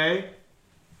you okay?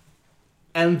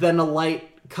 And then a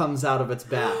light comes out of its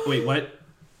back. Wait, what?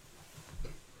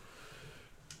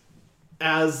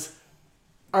 As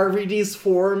RVD's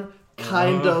form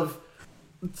kind of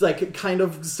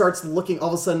starts looking all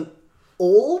of a sudden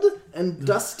old and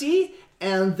dusty,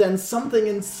 and then something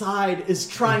inside is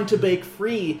trying to break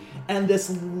free, and this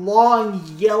long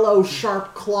yellow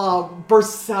sharp claw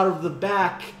bursts out of the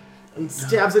back and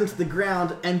stabs into the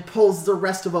ground and pulls the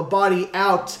rest of a body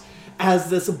out as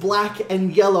this black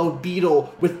and yellow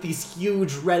beetle with these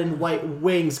huge red and white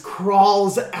wings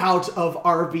crawls out of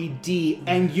RVD,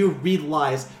 and you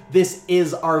realize this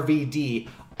is RVD.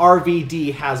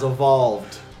 RVD has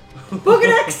evolved.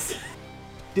 Pokedex!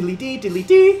 Diddly-dee,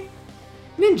 diddly-dee.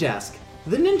 Ninjask,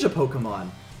 the ninja Pokemon.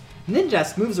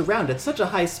 Ninjask moves around at such a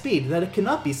high speed that it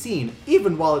cannot be seen,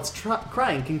 even while its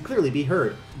crying can clearly be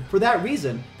heard. For that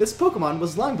reason, this Pokemon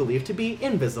was long believed to be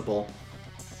invisible.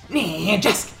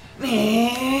 Ninjask!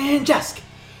 Ninjask!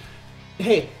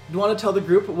 Hey, do you want to tell the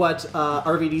group what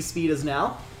RVD's speed is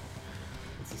now?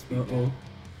 Uh-oh.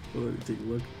 Let me take a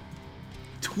look.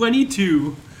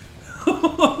 22.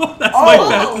 That's my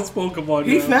fastest Pokemon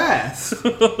He's now. fast.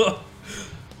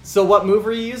 So what move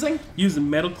are you using? Using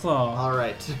Metal Claw.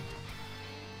 Alright.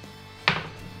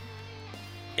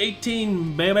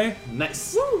 18, baby.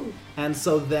 Nice. Woo. And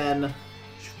so then,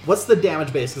 what's the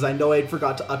damage base? Because I know I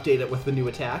forgot to update it with the new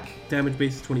attack. Damage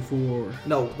base is 24.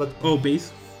 No, but... Oh,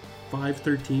 base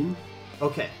 513.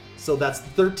 Okay, so that's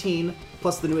 13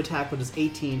 plus the new attack, which is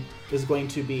 18, is going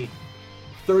to be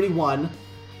 31.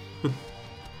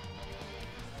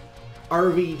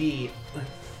 RVD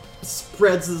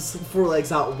spreads his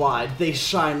forelegs out wide. They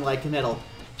shine like metal.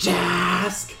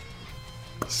 Jask!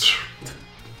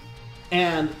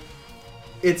 And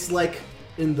it's like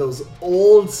in those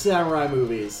old samurai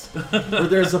movies where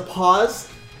there's a pause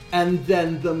and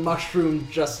then the mushroom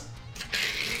just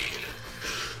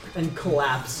and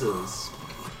collapses.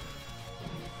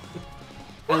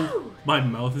 And My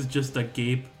mouth is just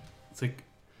agape. It's like,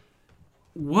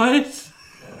 what?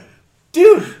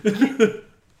 dude,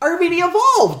 RVD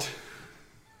evolved.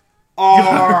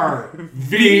 RVD.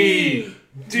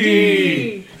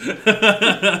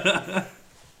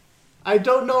 I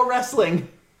don't know wrestling.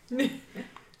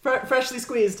 Freshly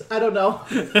squeezed. I don't know.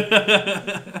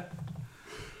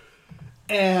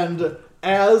 And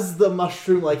as the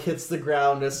mushroom like hits the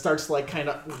ground, it starts like kind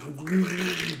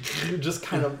of just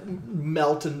kind of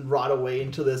melt and rot away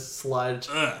into this sludge.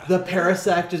 The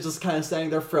Parasect is just kind of standing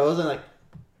there frozen, like,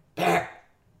 "Bah,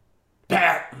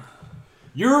 bah."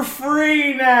 You're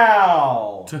free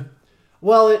now.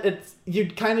 Well, it's you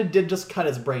kind of did just cut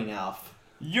his brain off.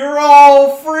 You're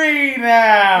all free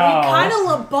now. We kind of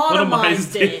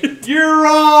lobotomized it. You're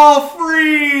all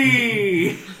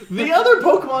free. The other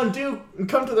Pokemon do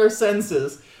come to their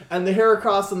senses, and the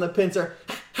Heracross and the Pinsir,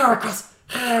 Heracross,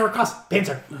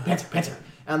 Pinsir,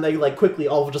 and they like quickly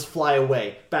all just fly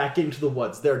away back into the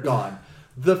woods. They're gone.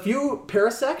 The few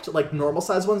Parasect, like normal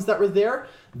sized ones that were there,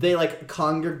 they like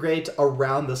congregate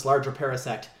around this larger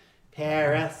Parasect.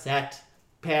 Parasect.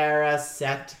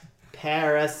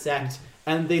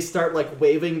 And they start like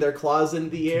waving their claws in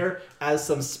the air as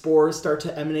some spores start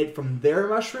to emanate from their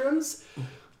mushrooms.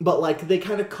 But like they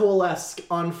kind of coalesce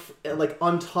on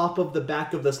top of the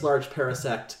back of this large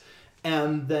Parasect,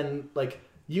 and then like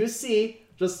you see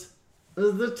just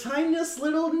the tiniest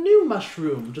little new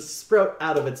mushroom just sprout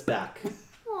out of its back.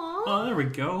 Oh, there we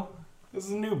go. This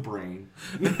is a new brain.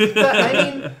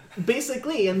 I mean,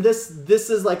 basically, and this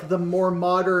is like the more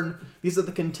modern. These are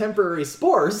the contemporary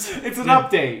spores. It's an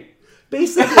update.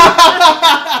 Basically,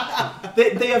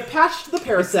 they have patched the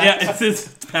Parasect. Yeah,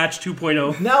 it's patch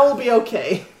 2.0. Now we'll be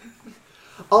okay.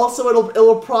 Also,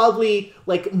 it'll probably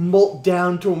like molt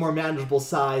down to a more manageable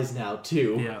size now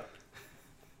too. Yeah.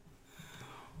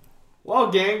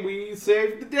 Well, gang, we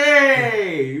saved the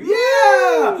day! Yeah!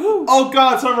 Oh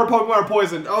god, some of our Pokemon are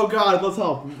poisoned. Oh god, let's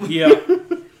help. Yeah.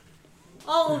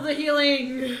 All of the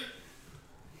healing.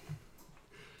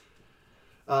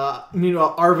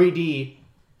 Meanwhile, RVD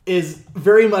is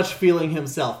very much feeling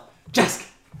himself. Jask!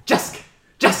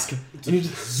 And he's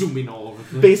just Zooming all over the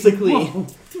place. basically, I'm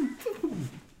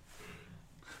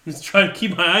just trying to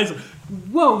keep my eyes on.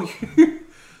 Whoa!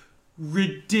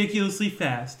 Ridiculously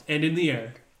fast and in the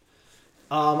air.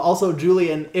 Also,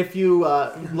 Julian, if you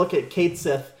look at Kate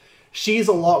Sith, she's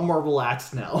a lot more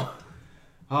relaxed now.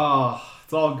 Oh,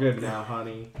 it's all good now,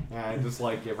 honey. I just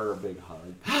like give her a big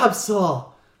hug.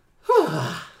 Absol.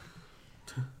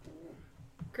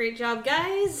 Great job,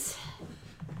 guys.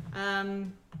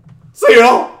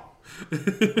 Seal!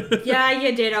 Yeah,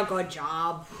 you did a good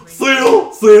job.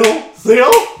 Seal! Seal!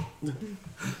 Seal!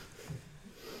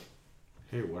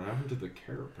 Hey, what happened to the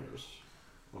carapace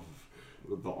of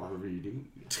the RVD?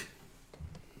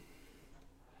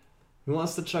 Who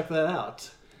wants to check that out?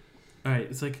 All right,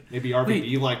 it's like Maybe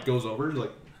RVD like goes over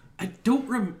like. I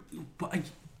don't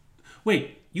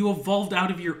wait, you evolved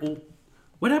out of your old.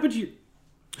 What happened to you?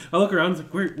 I look around. It's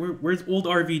like, where's old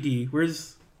RVD?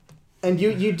 Where's? And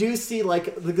you do see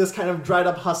like this kind of dried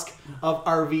up husk of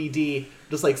RVD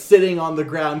just like sitting on the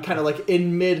ground, kind of like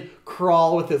in mid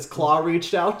crawl with its claw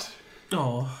reached out,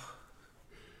 Oh,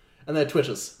 and then it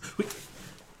twitches.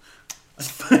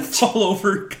 I fall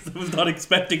over because I was not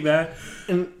expecting that.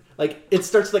 And like it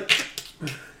starts like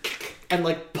and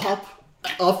like pop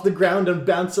off the ground and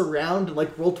bounce around and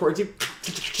like roll towards you,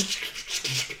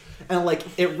 and like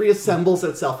it reassembles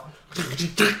itself,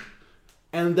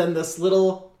 and then this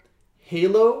little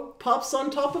halo pops on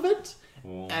top of it,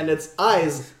 and its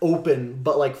eyes open,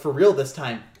 but like for real this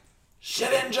time.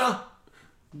 Shedinja!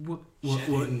 What?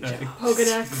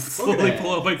 Pokedex. Slowly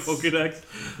pull out my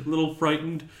Pokedex, a little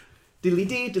frightened. Diddly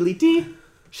dee, diddly dee.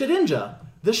 Shedinja,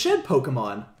 the shed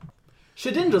Pokemon.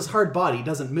 Shedinja's hard body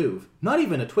doesn't move, not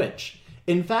even a twitch.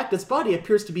 In fact, its body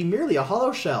appears to be merely a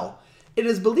hollow shell. It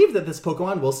is believed that this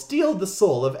Pokemon will steal the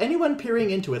soul of anyone peering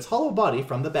into its hollow body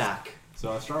from the back.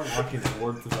 So I start walking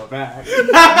towards the back.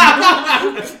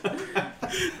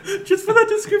 Just for that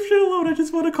description alone, I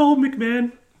just want to call him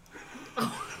McMahon.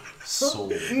 Soul.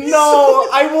 No,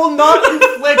 I will not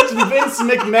inflict Vince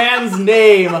McMahon's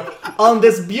name on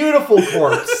this beautiful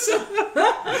corpse.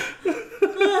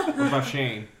 What about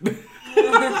Shane?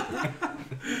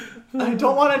 I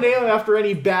don't want to name him after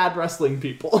any bad wrestling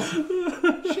people.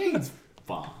 Shane's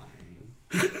fine.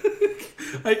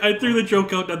 I threw the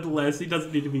joke out nonetheless. He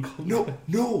doesn't need to be called.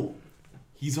 No.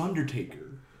 He's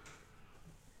Undertaker.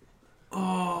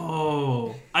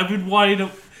 Oh, I've been wanting to.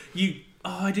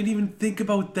 I didn't even think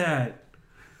about that.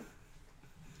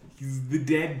 He's the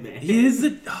dead man. Is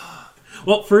it?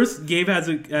 Well, first, Gabe has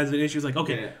an issue. He's like,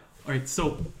 okay, Yeah. all right,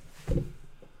 so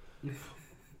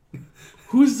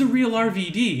who's the real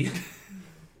RVD?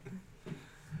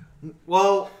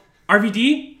 Well,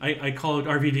 RVD? I call it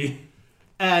RVD.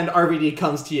 And RVD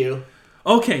comes to you.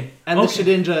 Okay. And okay.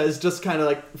 the Shedinja is just kind of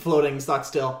like floating stock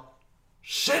still.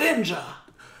 Shedinja!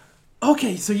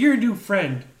 Okay, so you're a new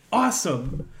friend.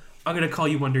 Awesome. I'm gonna call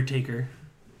you Undertaker.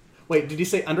 Wait, did you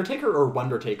say Undertaker or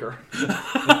Wondertaker?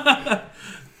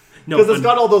 No, Because it's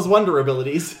got all those wonder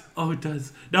abilities. Oh, it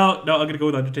does. No, I'm gonna go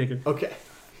with Undertaker. Okay.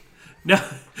 Now,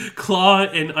 Claw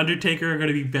and Undertaker are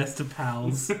gonna be best of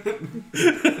pals.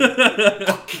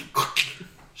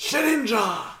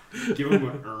 Shedinja! give him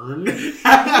an urn.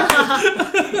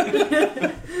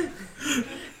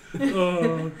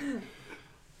 Oh.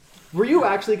 Were you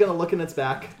actually going to look in its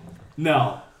back?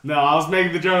 No, I was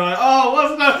making the joke like, oh,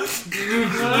 what's the...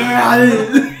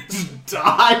 Just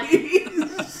die.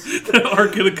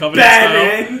 Arc of the Covenant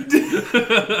Bad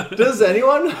style. end. Does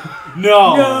anyone?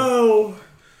 No.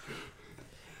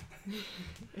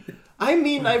 I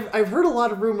mean, I've heard a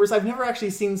lot of rumors. I've never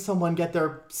actually seen someone get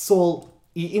their soul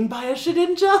eaten by a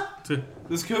Shedinja.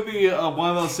 This could be one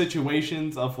of those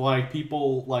situations of like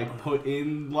people like put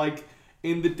in like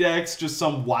in the decks just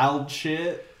some wild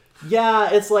shit. Yeah,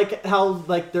 it's like how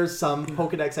like there's some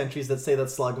Pokedex entries that say that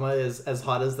Slugma is as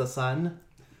hot as the sun.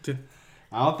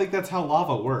 I don't think that's how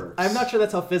lava works. I'm not sure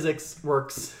that's how physics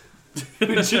works.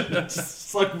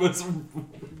 Just like what's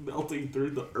melting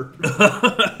through the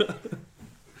earth.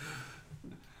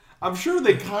 I'm sure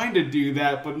they kind of do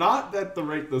that, but not at the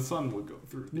rate the sun would go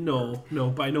through. No,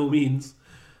 by no means.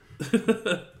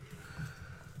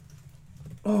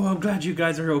 Oh, I'm glad you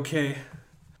guys are okay.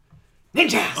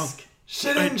 Ninjask!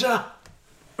 Shedinja!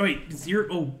 Wait, is your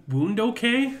wound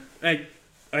okay? I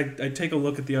take a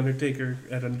look at the Undertaker.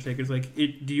 Undertaker's like,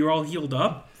 do you all healed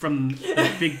up from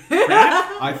the big crack?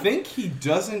 I think he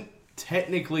doesn't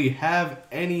technically have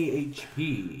any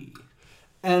HP.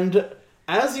 And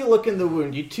as you look in the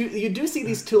wound, you do see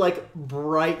these two like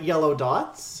bright yellow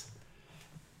dots.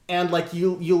 And like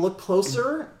you look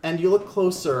closer and you look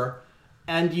closer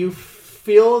and you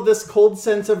feel this cold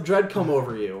sense of dread come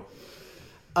over you.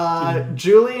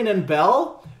 Julian and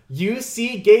Belle, you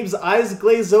see Gabe's eyes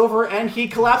glaze over and he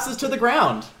collapses to the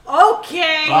ground.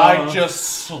 Okay. I just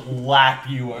slap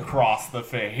you across the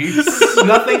face.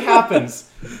 Nothing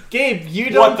happens. Gabe, you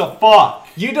don't... What the fuck?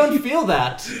 You don't feel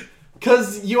that.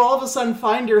 Because you all of a sudden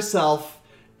find yourself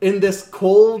in this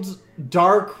cold,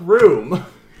 dark room.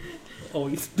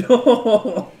 Oh,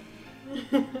 no.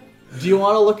 Do you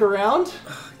want to look around?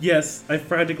 Yes, I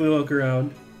frantically look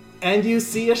around. And you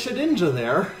see a Shedinja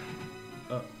there.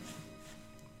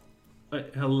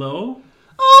 Hello?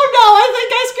 Oh no, I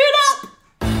think I screwed up!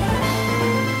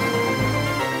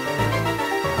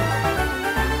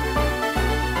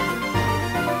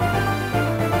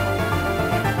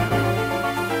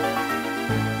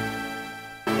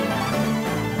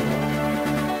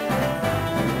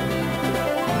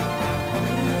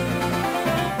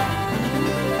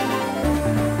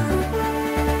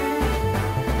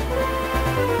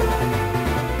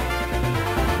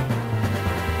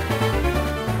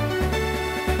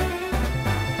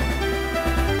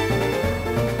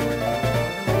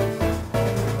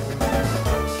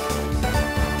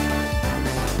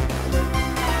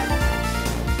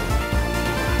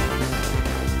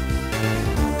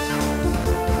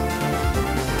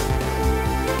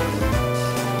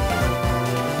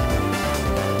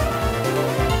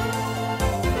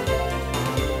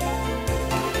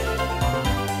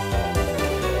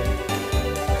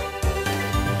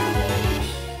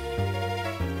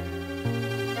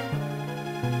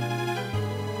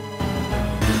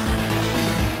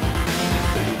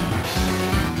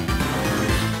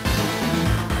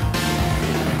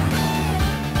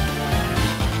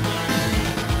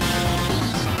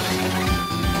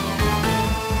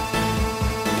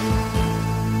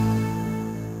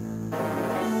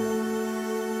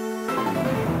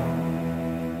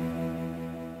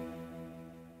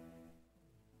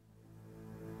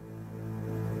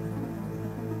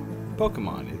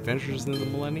 Pokemon Adventures in the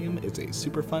Millennium is a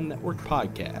Superfun Network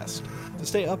podcast. To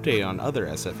stay updated on other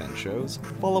SFN shows,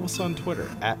 follow us on Twitter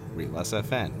at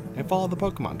RealSFN, and follow the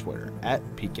Pokemon Twitter at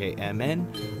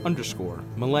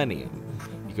PKMN_Millennium.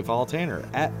 You can follow Tanner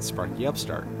at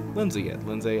SparkyUpstart, Lindsay at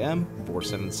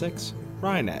LindsayM476,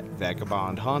 Ryan at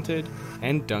Vagabond Haunted,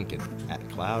 and Duncan at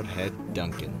Cloudhead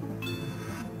Duncan.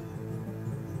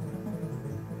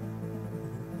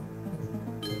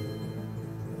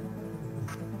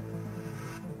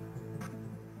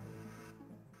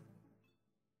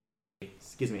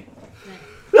 Excuse me.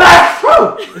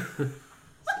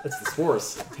 It's the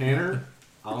spores. Tanner,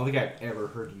 I don't think I've ever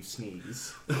heard you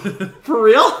sneeze. For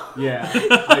real? Yeah,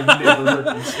 I've never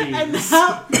heard you sneeze. And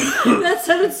that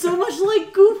sounded so much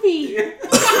like Goofy.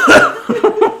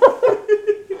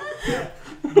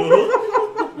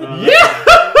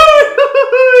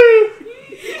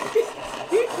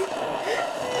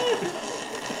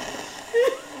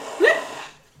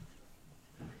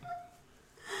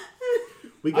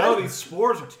 We got these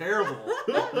spores are terrible.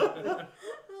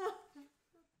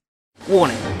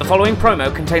 Warning, the following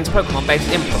promo contains Pokemon-based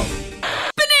improv.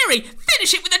 Baneri,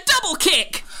 finish it with a double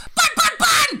kick! Bun, bun,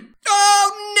 bun!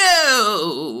 Oh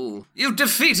no! You've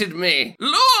defeated me,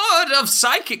 Lord of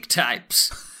Psychic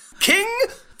Types. King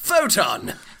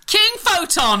Photon. King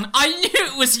Photon, I knew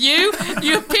it was you!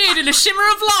 You appeared in a shimmer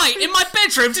of light in my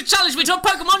bedroom to challenge me to a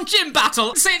Pokemon gym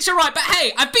battle. Say it's your right, but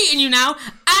hey, I've beaten you now,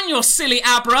 and you're silly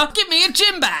Abra. Give me a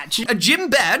gym badge. A gym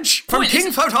badge? From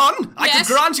King Photon? I could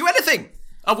grant you anything.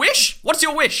 A wish? What's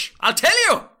your wish? I'll tell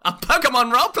you. A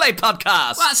Pokemon roleplay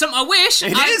podcast. Well, that's not a wish.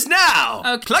 It is now.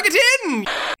 Okay. Plug it in.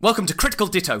 Welcome to Critical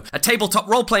Ditto, a tabletop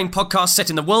role-playing podcast set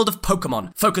in the world of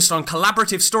Pokemon, focused on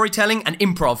collaborative storytelling and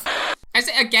improv. Is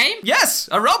it a game? Yes,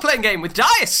 a role-playing game with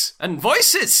dice and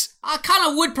voices. I kind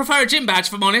of would prefer a gym badge,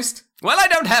 if I'm honest. Well, I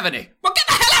don't have any. Well, get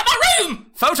the hell out of my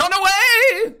room! Photon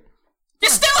away!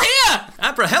 You're still here!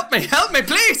 Abra, help me,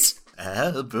 please!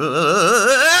 Abra!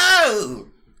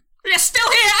 You're still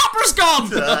here! Abra's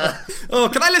gone! Oh,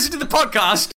 can I listen to the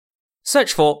podcast?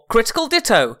 Search for Critical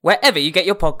Ditto wherever you get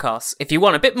your podcasts if you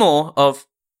want a bit more of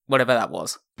whatever that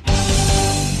was.